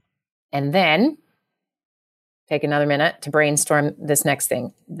right. And then take another minute to brainstorm this next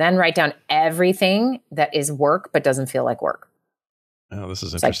thing. Then write down everything that is work, but doesn't feel like work. Oh, this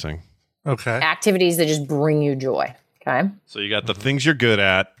is interesting. Okay. Activities that just bring you joy. Okay. So you got the things you're good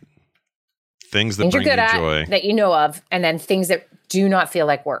at, things that bring you're good you at joy. that you know of, and then things that do not feel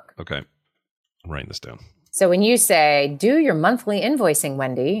like work. Okay. I'm writing this down. So when you say, do your monthly invoicing,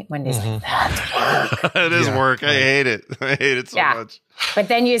 Wendy's like, that's work. It is work. I hate it. I hate it so much. But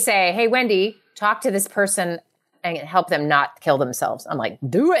then you say, hey, Wendy, talk to this person and help them not kill themselves. I'm like,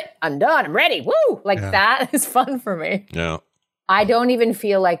 do it. I'm done. I'm ready. Woo. Like that is fun for me. Yeah. I don't even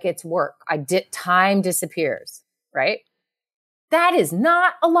feel like it's work. Time disappears, right? That is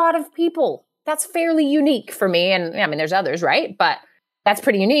not a lot of people. That's fairly unique for me. And I mean, there's others, right? But that's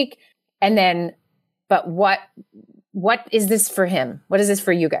pretty unique. And then, but what is this for him? What is this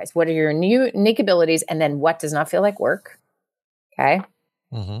for you guys? What are your unique abilities? And then what does not feel like work? Okay.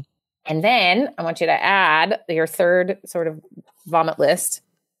 Mm-hmm. And then I want you to add your third sort of vomit list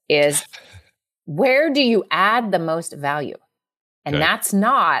is where do you add the most value? And that's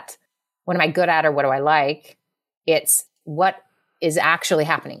not what am I good at or what do I like? It's what is actually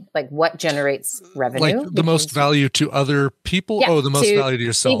happening. Like what generates revenue. Like the most value to other people? Yeah, the most value to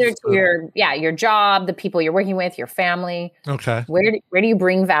yourself. Either to your job, the people you're working with, your family. Okay. Where do you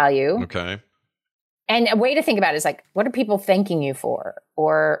bring value? Okay. And a way to think about it is like, what are people thanking you for?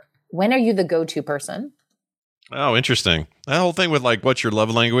 Or when are you the go-to person? Oh, interesting. That whole thing with like, what's your love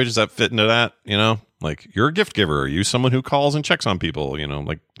language? Does that fit into that? Like you're a gift giver. Are you someone who calls and checks on people?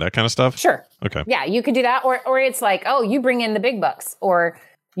 Like that kind of stuff? Sure. Okay. Yeah, you could do that. Or it's like, oh, you bring in the big bucks. Or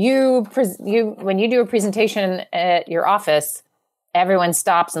when you do a presentation at your office, everyone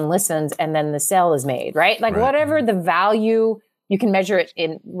stops and listens and then the sale is made, right? Like whatever the value, you can measure it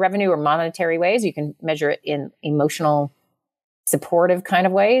in revenue or monetary ways. You can measure it in emotional, supportive kind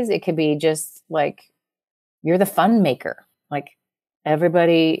of ways. It could be just like, you're the fun maker. Like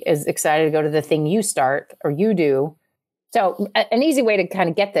everybody is excited to go to the thing you start or you do. So an easy way to kind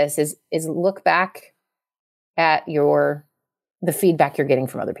of get this is look back at the feedback you're getting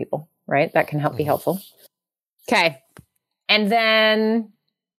from other people, right? That can be helpful. Okay. And then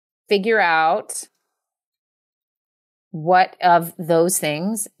figure out what of those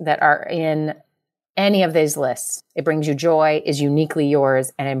things that are in any of these lists, it brings you joy, is uniquely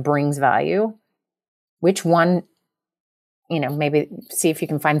yours, and it brings value. Which one, maybe see if you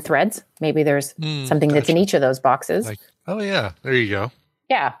can find threads. Maybe there's something that's in each of those boxes. Like, oh yeah, there you go.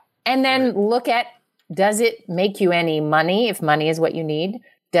 Yeah. And then look at, does it make you any money if money is what you need?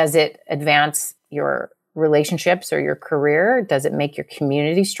 Does it advance your relationships or your career? Does it make your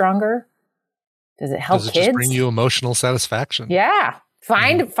community stronger? Does it help kids? Just bring you emotional satisfaction? Yeah.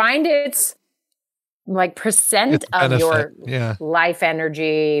 Find its like percent of your life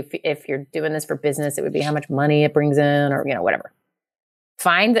energy. If you're doing this for business, it would be how much money it brings in or, whatever.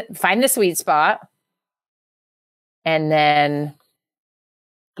 Find the sweet spot. And then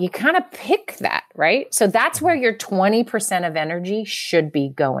you kind of pick that, right? So that's where your 20% of energy should be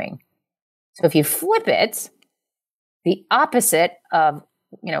going. So if you flip it, the opposite of,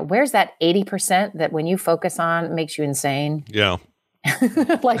 where's that 80% that when you focus on makes you insane? Yeah.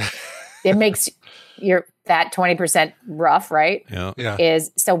 Like it makes that 20% rough, right? Yeah.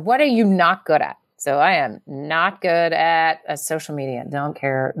 So what are you not good at? So I am not good at social media. Don't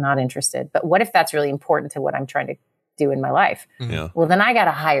care, not interested. But what if that's really important to what I'm trying to do in my life? Yeah. Well, then I got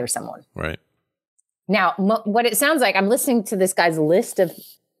to hire someone. Right. Now, what it sounds like, I'm listening to this guy's list of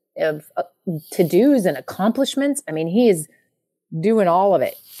to-dos and accomplishments. I mean, he is doing all of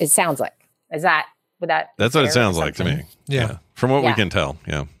it. It sounds like. That's what it sounds like to me. Yeah. From what we can tell.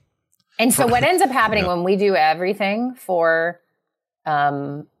 Yeah. And so what ends up happening when we do everything for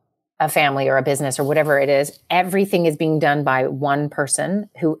a family or a business or whatever it is, everything is being done by one person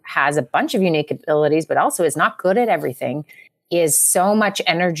who has a bunch of unique abilities, but also is not good at everything, is so much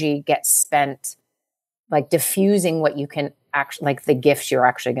energy gets spent like diffusing what you can actually, like the gifts you're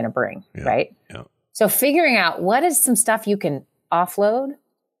actually going to bring. Right. Yeah. So figuring out what is some stuff you can offload,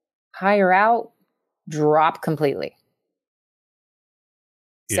 hire out, drop completely.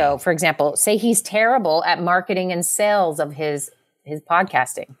 So for example, say he's terrible at marketing and sales of his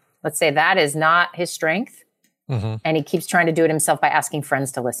podcasting. Let's say that is not his strength. And he keeps trying to do it himself by asking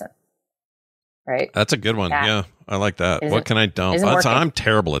friends to listen. Right. That's a good one. Yeah. I like that. What can I dump? I'm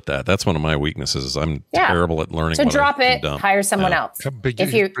terrible at that. That's one of my weaknesses. I'm terrible at learning. So what drop I it, dump. hire someone else.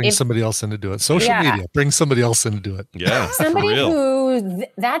 Bring somebody else in to do it. Social media, bring somebody else in to do it. Yeah. Somebody who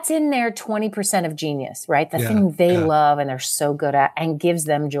that's in their 20% of genius, right? The thing they love and they're so good at and gives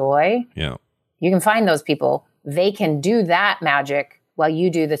them joy. Yeah. You can find those people. They can do that magic while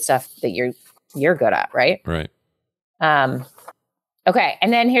you do the stuff that you're good at, right? Right. Okay.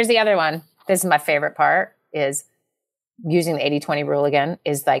 And then here's the other one. This is my favorite part, is using the 80-20 rule again,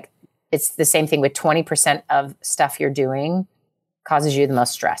 is like, it's the same thing with 20% of stuff you're doing causes you the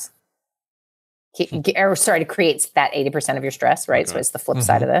most stress. It creates that 80% of your stress, right? Okay. So it's the flip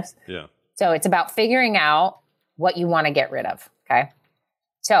side of this. Yeah. So it's about figuring out what you want to get rid of. Okay.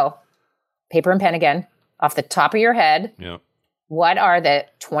 So paper and pen again, off the top of your head. Yeah. What are the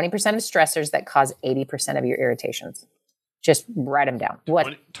 20% of stressors that cause 80% of your irritations? Just write them down.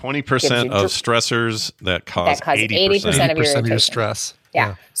 20% of stressors that cause 80% of your stress.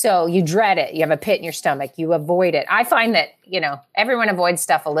 Yeah. So you dread it. You have a pit in your stomach. You avoid it. I find that, everyone avoids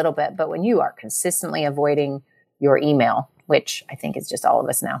stuff a little bit, but when you are consistently avoiding your email, which I think is just all of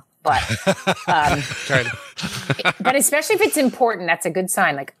us now, but but especially if it's important, that's a good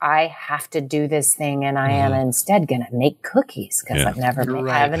sign. Like, I have to do this thing, and I am instead going to make cookies because I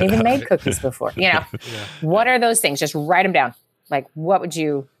haven't even made cookies before. What are those things? Just write them down. Like, what would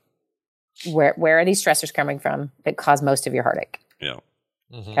you? Where are these stressors coming from that cause most of your heartache? Yeah.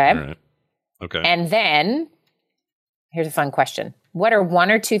 Okay. All right. Okay. And then here's a fun question: what are one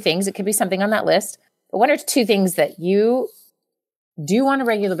or two things? It could be something on that list. But what are two things that you do on a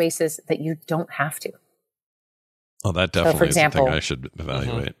regular basis that you don't have to? Oh, that definitely is something I should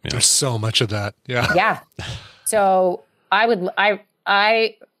evaluate. Yeah. There's so much of that. Yeah. Yeah. So I would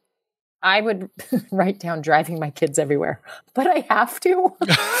write down driving my kids everywhere, but I have to.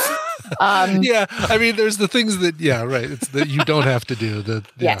 Yeah. I mean, there's the things that, it's that you don't have to do.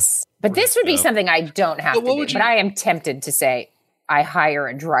 Yes. But this would be something I don't have to do. But I am tempted to say, I hire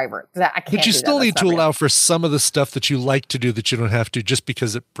a driver. I can't. But you still need to allow for some of the stuff that you like to do that you don't have to, just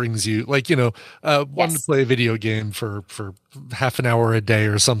because it brings you, like, want to play a video game for half an hour a day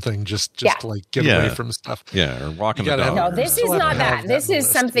or something, just to like get away from stuff. Yeah, or walking the dog. No, this is not that. This is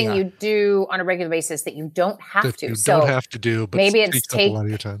something you do on a regular basis that you don't have to. You don't have to do, but maybe it takes up a lot of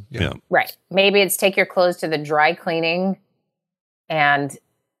your time. Yeah. Right. Maybe it's take your clothes to the dry cleaning, and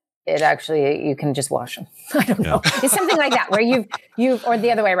it actually, you can just wash them. I don't know. It's something like that where you've, or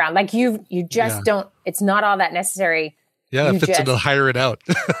the other way around. Like you just don't, it's not all that necessary. Yeah. If it's to hire it out.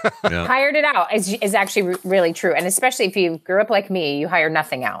 Hired it out is actually really true. And especially if you grew up like me, you hire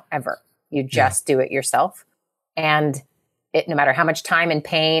nothing out ever. You just do it yourself. And no matter how much time and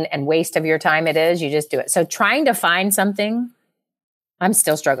pain and waste of your time it is, you just do it. So trying to find something, I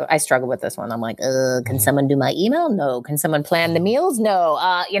struggle with this one. I'm like, can someone do my email? No. Can someone plan the meals?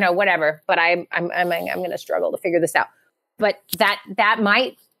 No. Whatever. But I'm going to struggle to figure this out. But that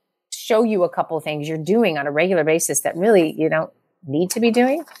might show you a couple of things you're doing on a regular basis that really you don't need to be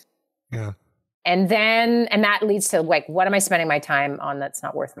doing. Yeah. And that leads to, like, what am I spending my time on that's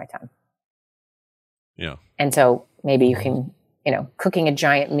not worth my time? Yeah. And so maybe you can, cooking a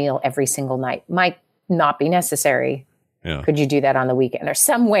giant meal every single night might not be necessary. Yeah. Could you do that on the weekend? There's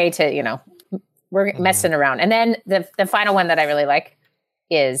some way to, we're messing around. And then the final one that I really like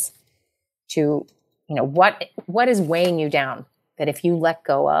is to, what is weighing you down that if you let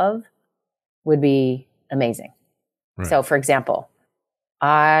go of would be amazing. Right. So for example,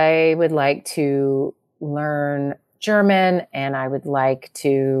 I would like to learn German and I would like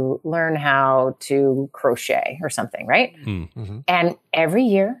to learn how to crochet or something, right? Mm-hmm. And every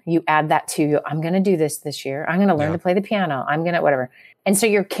year you add that to, I'm going to do this year. I'm going to learn to play the piano. I'm going to whatever. And so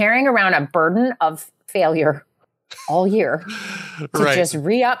you're carrying around a burden of failure all year to just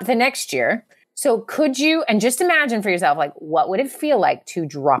re-up the next year. So could you, and just imagine for yourself, like, what would it feel like to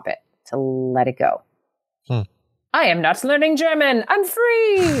drop it, to let it go? I am not learning German. I'm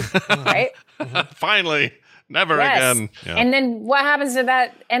free. Right? Finally. Never again. Yeah. And then what happens to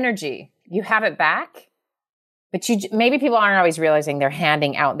that energy? You have it back, but maybe people aren't always realizing they're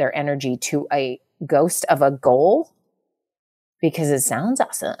handing out their energy to a ghost of a goal because it sounds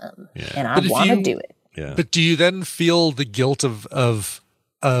awesome and I want to do it. Yeah. But do you then feel the guilt of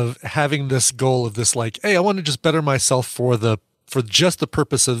having this goal of this, like, hey, I want to just better myself for just the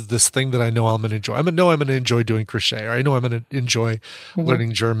purpose of this thing that I know I'm going to enjoy. I'm going to enjoy doing crochet, or I know I'm going to enjoy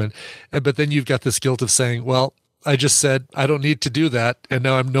learning German. But then you've got this guilt of saying, well, I just said I don't need to do that, and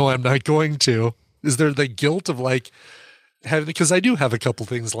now I'm not going to. Is there the guilt of like having, because I do have a couple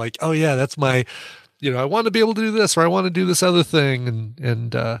things like, oh yeah, that's my, I want to be able to do this, or I want to do this other thing,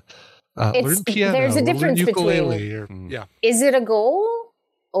 and learn piano. There's a difference learn ukulele, between, is it a goal?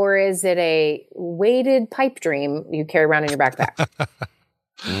 Or is it a weighted pipe dream you carry around in your backpack?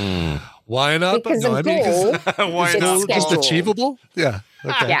 Why not? Because a goal, why not? Just achievable? Yeah.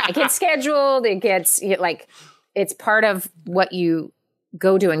 Okay. Yeah, it gets scheduled. It gets like, it's part of what you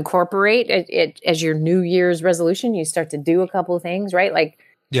go to incorporate it as your New Year's resolution. You start to do a couple of things, right? Like,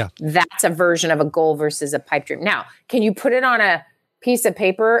 that's a version of a goal versus a pipe dream. Now, can you put it on a piece of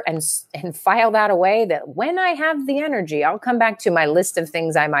paper and file that away, that when I have the energy, I'll come back to my list of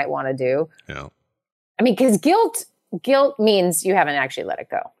things I might want to do. Yeah. I mean, because guilt means you haven't actually let it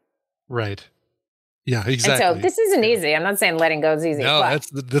go. Right. Yeah, exactly. And so this isn't easy. I'm not saying letting go is easy. No,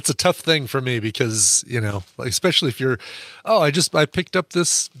 that's a tough thing for me because, like, especially if you're, I picked up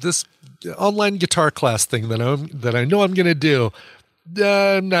this online guitar class thing that I know I'm going to do.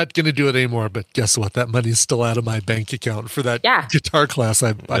 I'm not going to do it anymore, but guess what? That money's still out of my bank account for that guitar class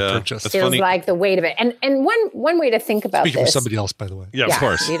I purchased. It feels like the weight of it. And one way to think about Speaking this. for somebody else, by the way. Yeah, of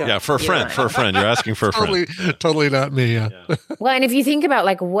course. Yeah, for a friend. You're asking for a friend. Totally not me. Yeah. Well, and if you think about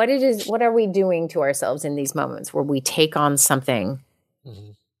like what are we doing to ourselves in these moments where we take on something?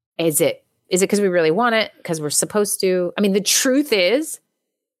 Mm-hmm. Is it because we really want it? Because we're supposed to? I mean, the truth is,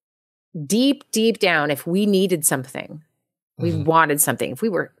 deep down, if we needed something, we wanted something, if we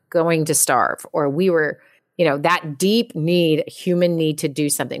were going to starve, or we were, that deep need, human need to do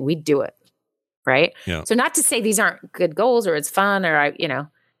something, we'd do it. Right. Yeah. So not to say these aren't good goals or it's fun or,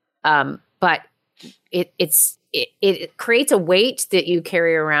 but it creates a weight that you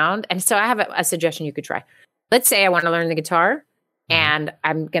carry around. And so I have a suggestion you could try. Let's say I want to learn the guitar and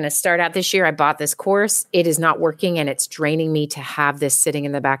I'm going to start out this year. I bought this course. It is not working and it's draining me to have this sitting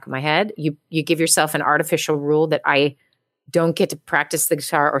in the back of my head. You give yourself an artificial rule that I don't get to practice the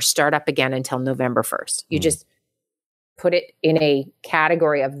guitar or start up again until November 1st. You just put it in a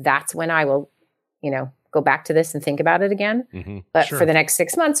category of that's when I will, go back to this and think about it again. Mm-hmm. But for the next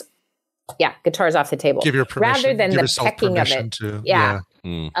 6 months, guitar's off the table. Give your permission. Rather than the pecking of it.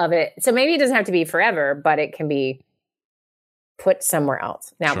 Of it. So maybe it doesn't have to be forever, but it can be put somewhere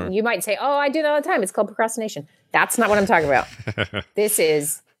else. Now, you might say, oh, I do that all the time. It's called procrastination. That's not what I'm talking about. This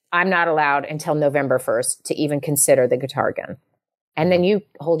is, I'm not allowed until November 1st to even consider the guitar again. And then you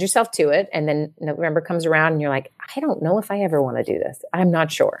hold yourself to it. And then November comes around and you're like, I don't know if I ever want to do this. I'm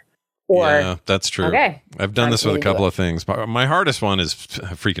not sure. Or, yeah, that's true. Okay. I've done this with a couple of things. My hardest one is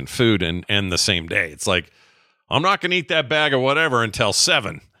freaking food and the same day. It's like, I'm not going to eat that bag of whatever until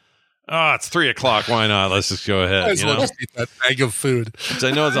 7. Oh, it's 3:00. Why not? Let's just go ahead. Might as well just eat that bag of food. Which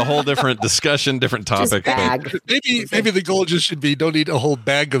I know is a whole different discussion, different topic. But maybe the goal just should be don't eat a whole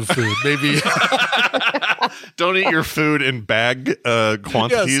bag of food. Maybe don't eat your food in bag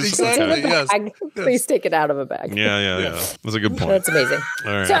quantities. Yes, exactly. Yes. Please take it out of a bag. Yeah. That's a good point. That's amazing.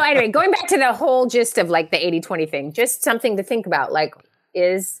 All right. So anyway, going back to the whole gist of like the 80-20 thing, just something to think about. Like,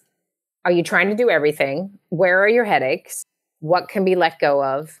 are you trying to do everything? Where are your headaches? What can be let go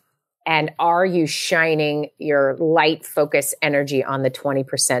of? And are you shining your light focus energy on the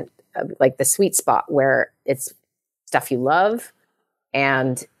 20%, of like the sweet spot where it's stuff you love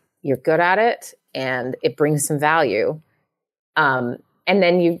and you're good at it and it brings some value. And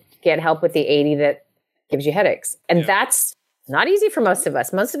then you get help with the 80 that gives you headaches. And that's not easy for most of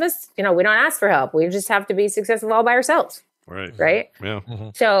us. Most of us, we don't ask for help. We just have to be successful all by ourselves. Right. Yeah. Mm-hmm.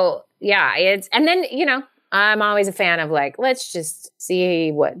 So and then, I'm always a fan of like, let's just see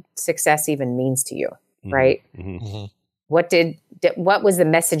what success even means to you, right? Mm-hmm. What was the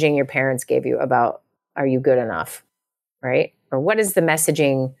messaging your parents gave you about, are you good enough, right? Or what is the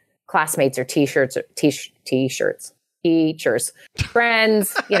messaging classmates or teachers,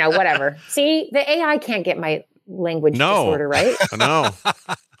 friends, whatever. See, the AI can't get my language disorder right. No,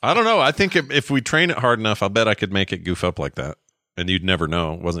 I don't know. I think if we train it hard enough, I'll bet I could make it goof up like that. And you'd never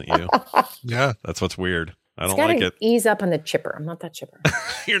know. It wasn't you. Yeah. That's what's weird. I don't gotta like it. Ease up on the chipper. I'm not that chipper.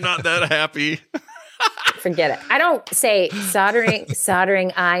 You're not that happy. Forget it. I don't say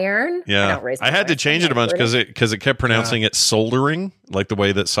soldering iron. Yeah. I had to change it a bunch because it kept pronouncing it soldering, like the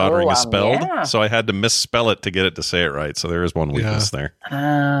way that soldering is spelled. Yeah. So I had to misspell it to get it to say it right. So there is one weakness there.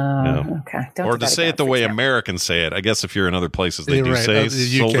 Okay. Or to say it the way Americans say it. I guess if you're in other places, they do say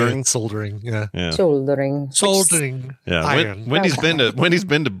soldering. Soldering. Yeah. Soldering. Yeah. Iron. Wendy's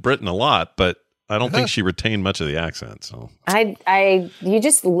been to Britain a lot, but I don't think she retained much of the accent. So you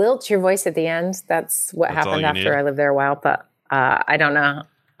just lilt your voice at the end. That's what happened after I lived there a while. But I don't know.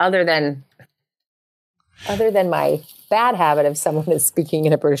 Other than my bad habit of someone is speaking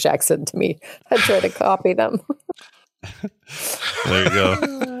in a British accent to me, I try to copy them. There you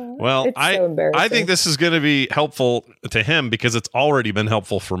go. Well, I think this is going to be helpful to him because it's already been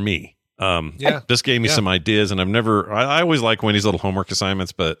helpful for me. This gave me some ideas, and I always like Wendy's little homework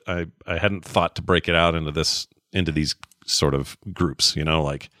assignments, but I hadn't thought to break it out into these sort of groups,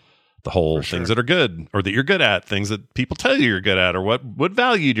 like the whole things that are good or that you're good at, things that people tell you you're good at, or what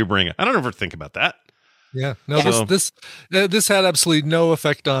value do you bring? I don't ever think about that. Yeah, no, this had absolutely no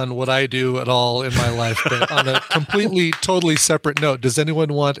effect on what I do at all in my life. But on a completely, totally separate note, does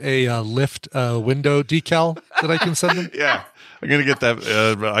anyone want a lift window decal that I can send them? Yeah. I'm going to get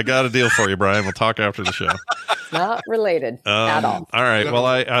that. I got a deal for you, Brian. We'll talk after the show. Not related at all. All right.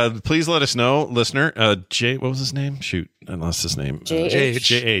 Well, please let us know, listener. What was his name? Shoot. I lost his name.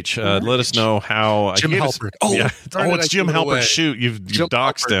 JH. Let us know how. Jim Halpert. It's Jim Halpert. Shoot. You've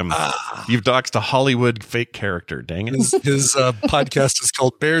doxed him. You've doxed a Hollywood fake character. Dang it. His podcast is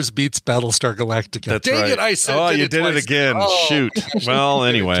called Bears Beats Battlestar Galactica. That's Dang right. it. I said you did it again. Shoot. Well,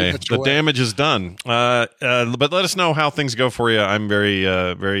 anyway, the damage is done. But let us know how things go for you. I'm very,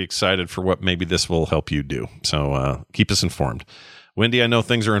 very excited for what maybe this will help you do. So keep us informed. Wendy, I know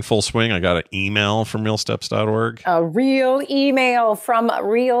things are in full swing. I got an email from realsteps.org. A real email from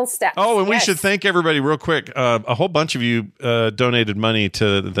Real Steps. Oh, and we should thank everybody real quick. A whole bunch of you donated money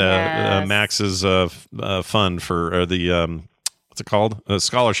to the Max's fund for the, what's it called?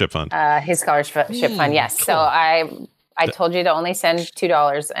 Scholarship fund. His scholarship fund, yes. Cool. So I told you to only send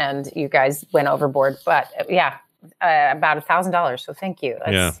 $2 and you guys went overboard. But about $1,000. So thank you.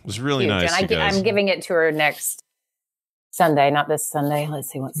 That's it was really huge. nice. And I'm giving it to her next Sunday, not this Sunday. Let's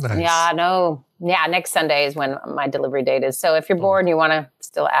see what's next Sunday is when my delivery date is. So if you're bored and you want to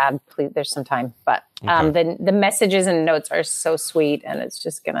still add, please, there's some time. But the messages and notes are so sweet, and it's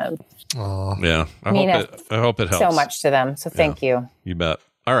just gonna I hope it helps so much to them. So thank you. You bet.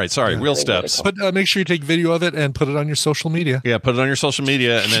 All right, sorry. Real Steps. But make sure you take video of it and put it on your social media. Yeah, put it on your social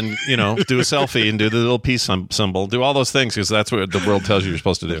media, and then do a selfie and do the little peace symbol. Do all those things because that's what the world tells you you're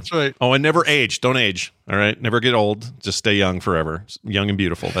supposed to do. That's right. Oh, and never age. Don't age. All right, never get old. Just stay young forever. Young and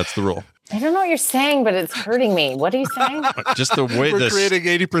beautiful. That's the rule. I don't know what you're saying, but it's hurting me. What are you saying? Just the way we're creating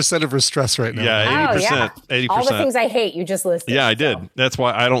 80% of her stress right now. Yeah, 80%. 80%. All the things I hate, you just listed. Yeah, I did. That's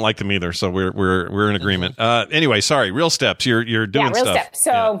why I don't like them either. So we're in agreement. Anyway, sorry. Real Steps. You're doing Real stuff. Steps.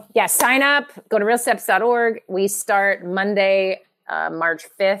 So sign up. Go to realsteps.org. We start Monday, March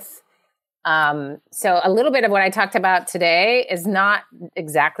 5th. So a little bit of what I talked about today is not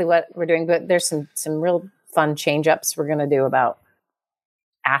exactly what we're doing, but there's some real fun change ups we're going to do about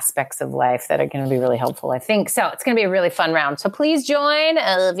aspects of life that are going to be really helpful, I think. So it's going to be a really fun round. So please join.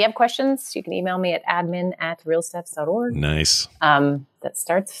 If you have questions, you can email me at admin@realsteps.org. Nice. That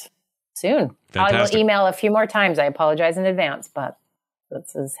starts soon. Fantastic. I will email a few more times. I apologize in advance, but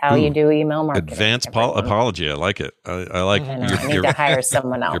this is how you do email marketing. Advanced apology. I like it. I like I need to hire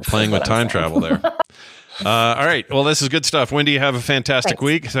someone else. You're playing with time travel there. All right. Well, this is good stuff. Wendy, have a fantastic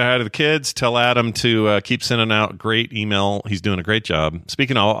week. Say hi to the kids. Tell Adam to keep sending out great email. He's doing a great job.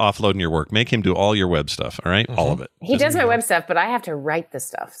 Speaking of offloading your work, make him do all your web stuff. All right? All of it. He does my web stuff, but I have to write the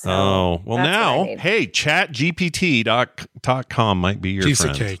stuff. So now, hey, chatgpt.com might be your Piece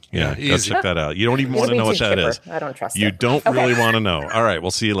friend. Of cake. Yeah, go check that out. You don't even want to know what that is. I don't trust You don't really want to know. All right.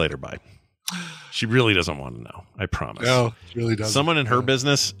 We'll see you later. Bye. She really doesn't want to know. I promise. No, she really doesn't. Someone in her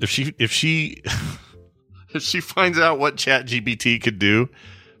business, if she finds out what ChatGPT could do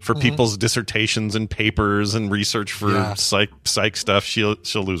for people's dissertations and papers and research for psych stuff, she'll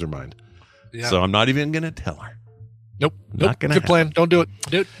lose her mind. Yeah. So I'm not even going to tell her. Nope. Good plan. Don't do it.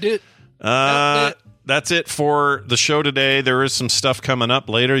 Do it. that's it for the show today. There is some stuff coming up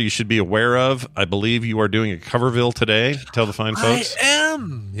later you should be aware of. I believe you are doing a Coverville today. Tell the fine folks. I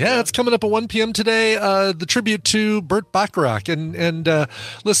am. Yeah, it's coming up at 1 p.m. today. The tribute to Burt Bacharach. And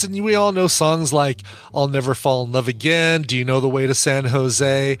listen, we all know songs like I'll Never Fall in Love Again, Do You Know the Way to San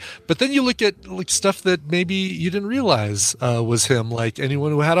Jose? But then you look at stuff that maybe you didn't realize was him, like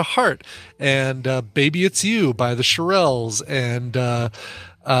Anyone Who Had a Heart and Baby It's You by the Shirelles and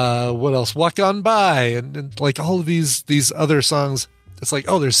what else? Walk On By and like all of these other songs. It's like,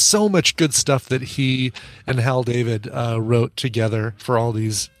 oh, there's so much good stuff that he and Hal David wrote together for all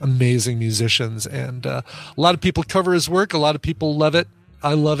these amazing musicians. And a lot of people cover his work. A lot of people love it.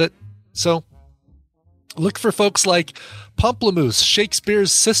 I love it. So look for folks like Pomplamoose,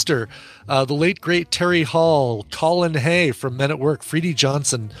 Shakespeare's Sister, the late, great Terry Hall, Colin Hay from Men at Work, Freddie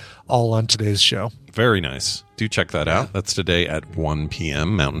Johnson, all on today's show. Very nice. Do check that out. That's today at 1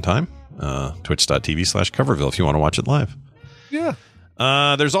 p.m. Mountain Time, twitch.tv/Coverville if you want to watch it live. Yeah.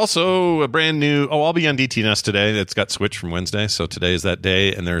 There's also a brand new... I'll be on DTNS today. It's got switched from Wednesday, so today is that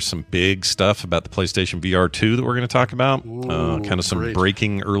day, and there's some big stuff about the PlayStation VR 2 that we're going to talk about. Kind of some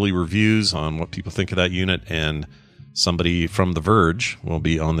breaking early reviews on what people think of that unit, and somebody from The Verge will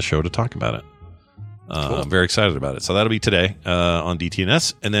be on the show to talk about it. Cool. I'm very excited about it. So that'll be today on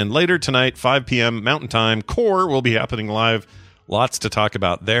DTNS. And then later tonight, 5 p.m. Mountain Time, Core will be happening live. Lots to talk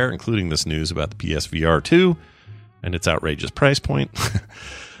about there, including this news about the PSVR 2 and its outrageous price point.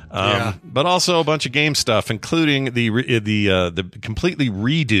 But also a bunch of game stuff, including the completely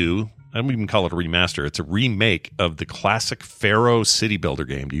redo. I don't even call it a remaster. It's a remake of the classic Pharaoh City Builder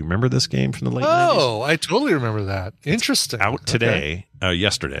game. Do you remember this game from the late 90s? Oh, I totally remember that. Interesting. It's out today,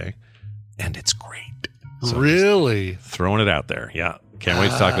 yesterday, and it's great. So really? Throwing it out there. Yeah. Can't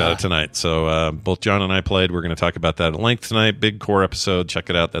wait to talk about it tonight. So both John and I played. We're going to talk about that at length tonight. Big Core episode. Check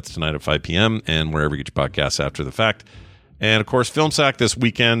it out. That's tonight at 5 p.m. and wherever you get your podcasts after the fact. And, of course, Film Sack this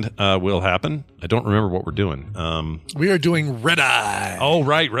weekend will happen. I don't remember what we're doing. We are doing Red Eye. Oh,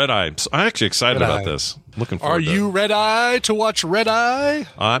 right, Red Eye. So I'm actually excited about this. Looking forward to it. Are you Red Eye to watch Red Eye?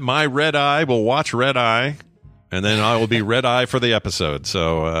 My Red Eye will watch Red Eye, and then I will be Red Eye for the episode.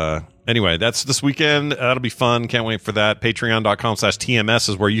 So, anyway, that's this weekend. That'll be fun. Can't wait for that. Patreon.com/TMS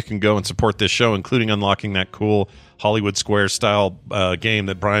is where you can go and support this show, including unlocking that cool Hollywood Squares style game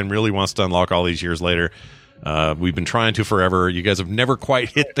that Brian really wants to unlock all these years later. We've been trying to forever. You guys have never quite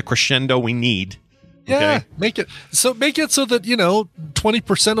hit the crescendo we need. Yeah, okay? make it so that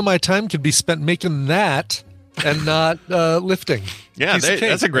 20% of my time could be spent making that and not lifting. Yeah,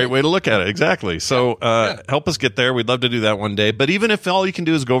 that's a great way to look at it. Exactly. So help us get there. We'd love to do that one day. But even if all you can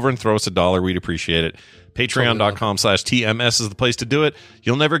do is go over and throw us $1, we'd appreciate it. Patreon.com/TMS is the place to do it.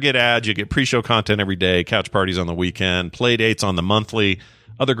 You'll never get ads. You get pre-show content every day, couch parties on the weekend, play dates on the monthly,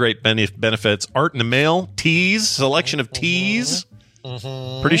 other great benefits, art in the mail, teas, selection of teas.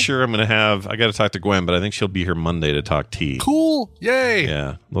 Mm-hmm. Pretty sure I'm going to have... I got to talk to Gwen, but I think she'll be here Monday to talk tea. Cool. Yay.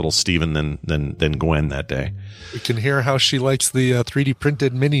 Yeah. Little Steven then Gwen that day. We can hear how she likes the 3D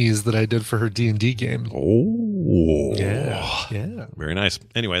printed minis that I did for her D&D game. Oh. Yeah. Very nice.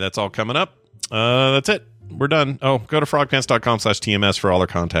 Anyway, that's all coming up. That's it. We're done. Oh, go to frogpants.com/TMS for all our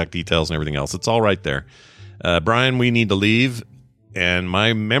contact details and everything else. It's all right there. Brian, we need to leave. And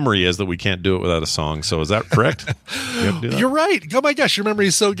my memory is that we can't do it without a song. So is that correct? You're right. Oh my gosh, your memory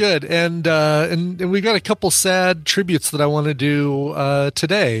is so good. And we got a couple sad tributes that I want to do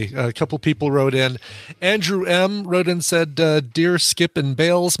today. A couple people wrote in. Andrew M. wrote in and said, "Dear Skip and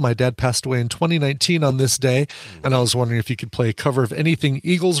Bales, my dad passed away in 2019 on this day, and I was wondering if you could play a cover of anything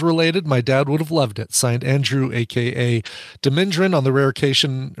Eagles related. My dad would have loved it. Signed, Andrew, a.k.a. Demindrin. On the rare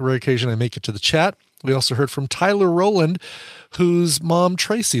occasion I make it to the chat." We also heard from Tyler Rowland, whose mom,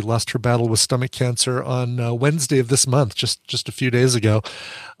 Tracy, lost her battle with stomach cancer on Wednesday of this month, just a few days ago.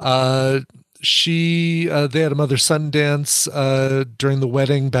 They had a mother-son dance during the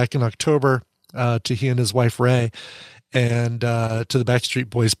wedding back in October to he and his wife, Ray, and to the Backstreet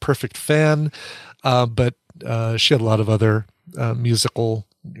Boys' Perfect Fan. But she had a lot of other musical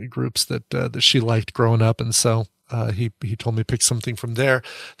groups that she liked growing up, and so he told me to pick something from there.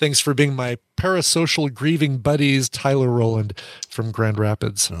 Thanks for being my parasocial grieving buddies, Tyler Rowland from Grand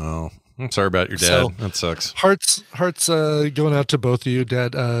Rapids. Oh, I'm sorry about your dad. So, that sucks. Hearts going out to both of you,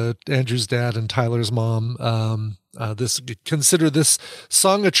 Dad, Andrew's dad and Tyler's mom. Consider this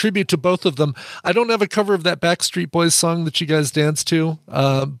song a tribute to both of them. I don't have a cover of that Backstreet Boys song that you guys danced to,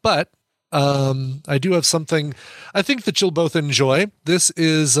 but I do have something I think that you'll both enjoy. This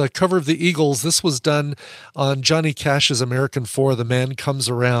is a cover of the Eagles. This was done on Johnny Cash's American 4, The Man Comes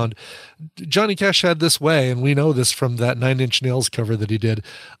Around. Johnny Cash had this way, and we know this from that Nine Inch Nails cover that he did,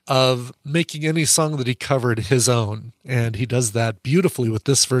 of making any song that he covered his own. And he does that beautifully with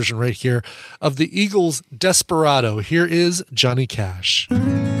this version right here of the Eagles' Desperado. Here is Johnny Cash.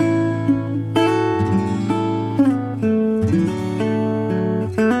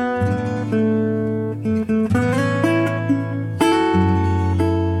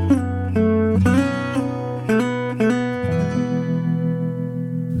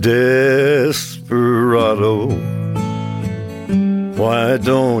 Desperado, why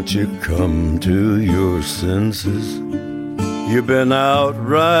don't you come to your senses? You've been out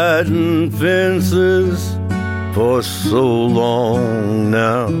riding fences for so long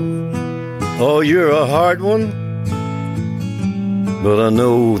now. Oh, you're a hard one, but I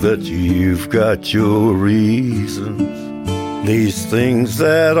know that you've got your reasons. These things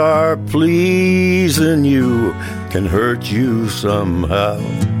that are pleasing you can hurt you somehow.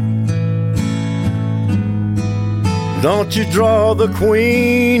 Don't you draw the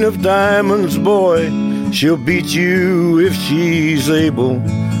queen of diamonds, boy. She'll beat you if she's able.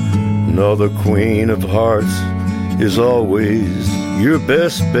 No, the queen of hearts is always your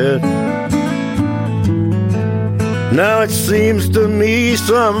best bet. Now it seems to me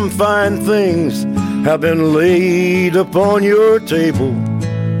some fine things have been laid upon your table,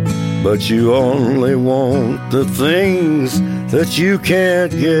 but you only want the things that you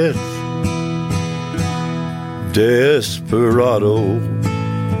can't get. Desperado,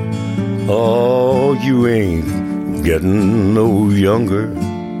 oh, you ain't getting no younger.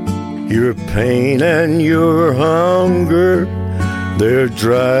 Your pain and your hunger, they're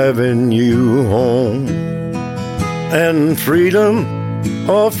driving you home. And freedom,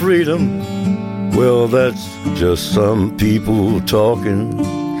 oh freedom, well, that's just some people talking.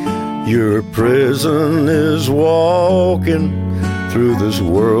 Your prison is walking through this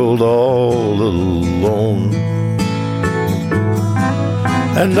world all alone.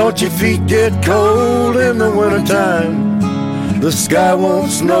 And don't your feet get cold in the wintertime? The sky won't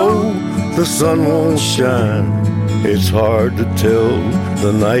snow, the sun won't shine. It's hard to tell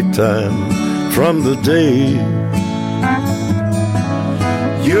the nighttime from the day.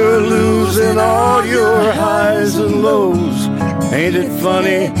 You're losing all your highs and lows. Ain't it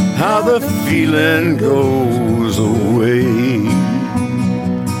funny how the feeling goes away?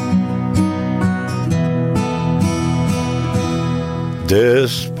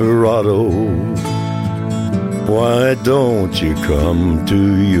 Desperado, why don't you come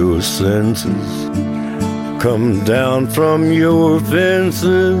to your senses? Come down from your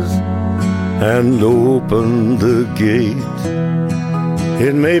fences and open the gate.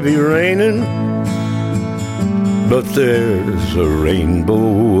 It may be raining, but there's a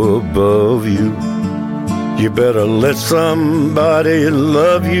rainbow above you. You better let somebody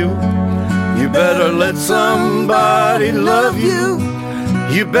love you. You better let somebody love you.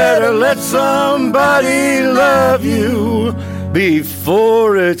 You better let somebody love you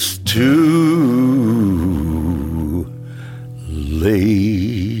before it's too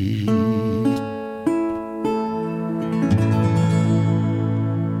late.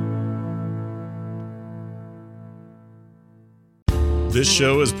 This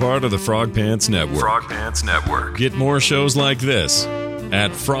show is part of the Frog Pants Network. Frog Pants Network. Get more shows like this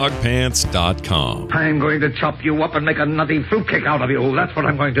at frogpants.com. I'm going to chop you up and make a nutty fruitcake out of you. That's what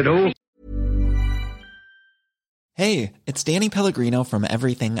I'm going to do. Hey, it's Danny Pellegrino from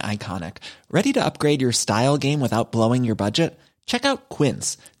Everything Iconic. Ready to upgrade your style game without blowing your budget? Check out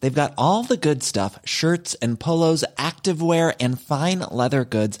Quince. They've got all the good stuff, shirts and polos, activewear, and fine leather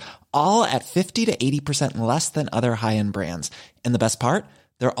goods, all at 50 to 80% less than other high-end brands. And the best part?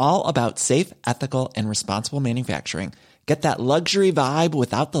 They're all about safe, ethical, and responsible manufacturing. Get that luxury vibe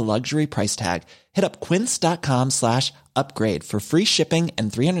without the luxury price tag. Hit up quince.com/upgrade for free shipping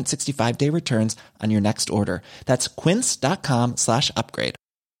and 365-day returns on your next order. That's quince.com/upgrade.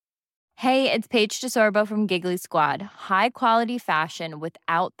 Hey, it's Paige DeSorbo from Giggly Squad. High quality fashion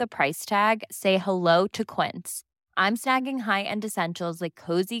without the price tag. Say hello to Quince. I'm snagging high-end essentials like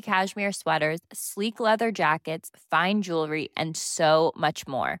cozy cashmere sweaters, sleek leather jackets, fine jewelry, and so much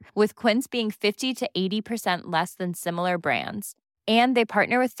more. With Quince being 50 to 80% less than similar brands. And they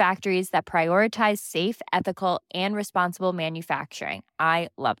partner with factories that prioritize safe, ethical, and responsible manufacturing. I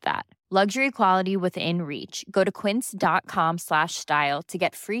love that. Luxury quality within reach. Go to quince.com/style to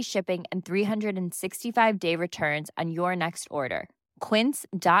get free shipping and 365-day returns on your next order.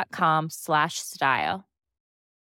 Quince.com/style.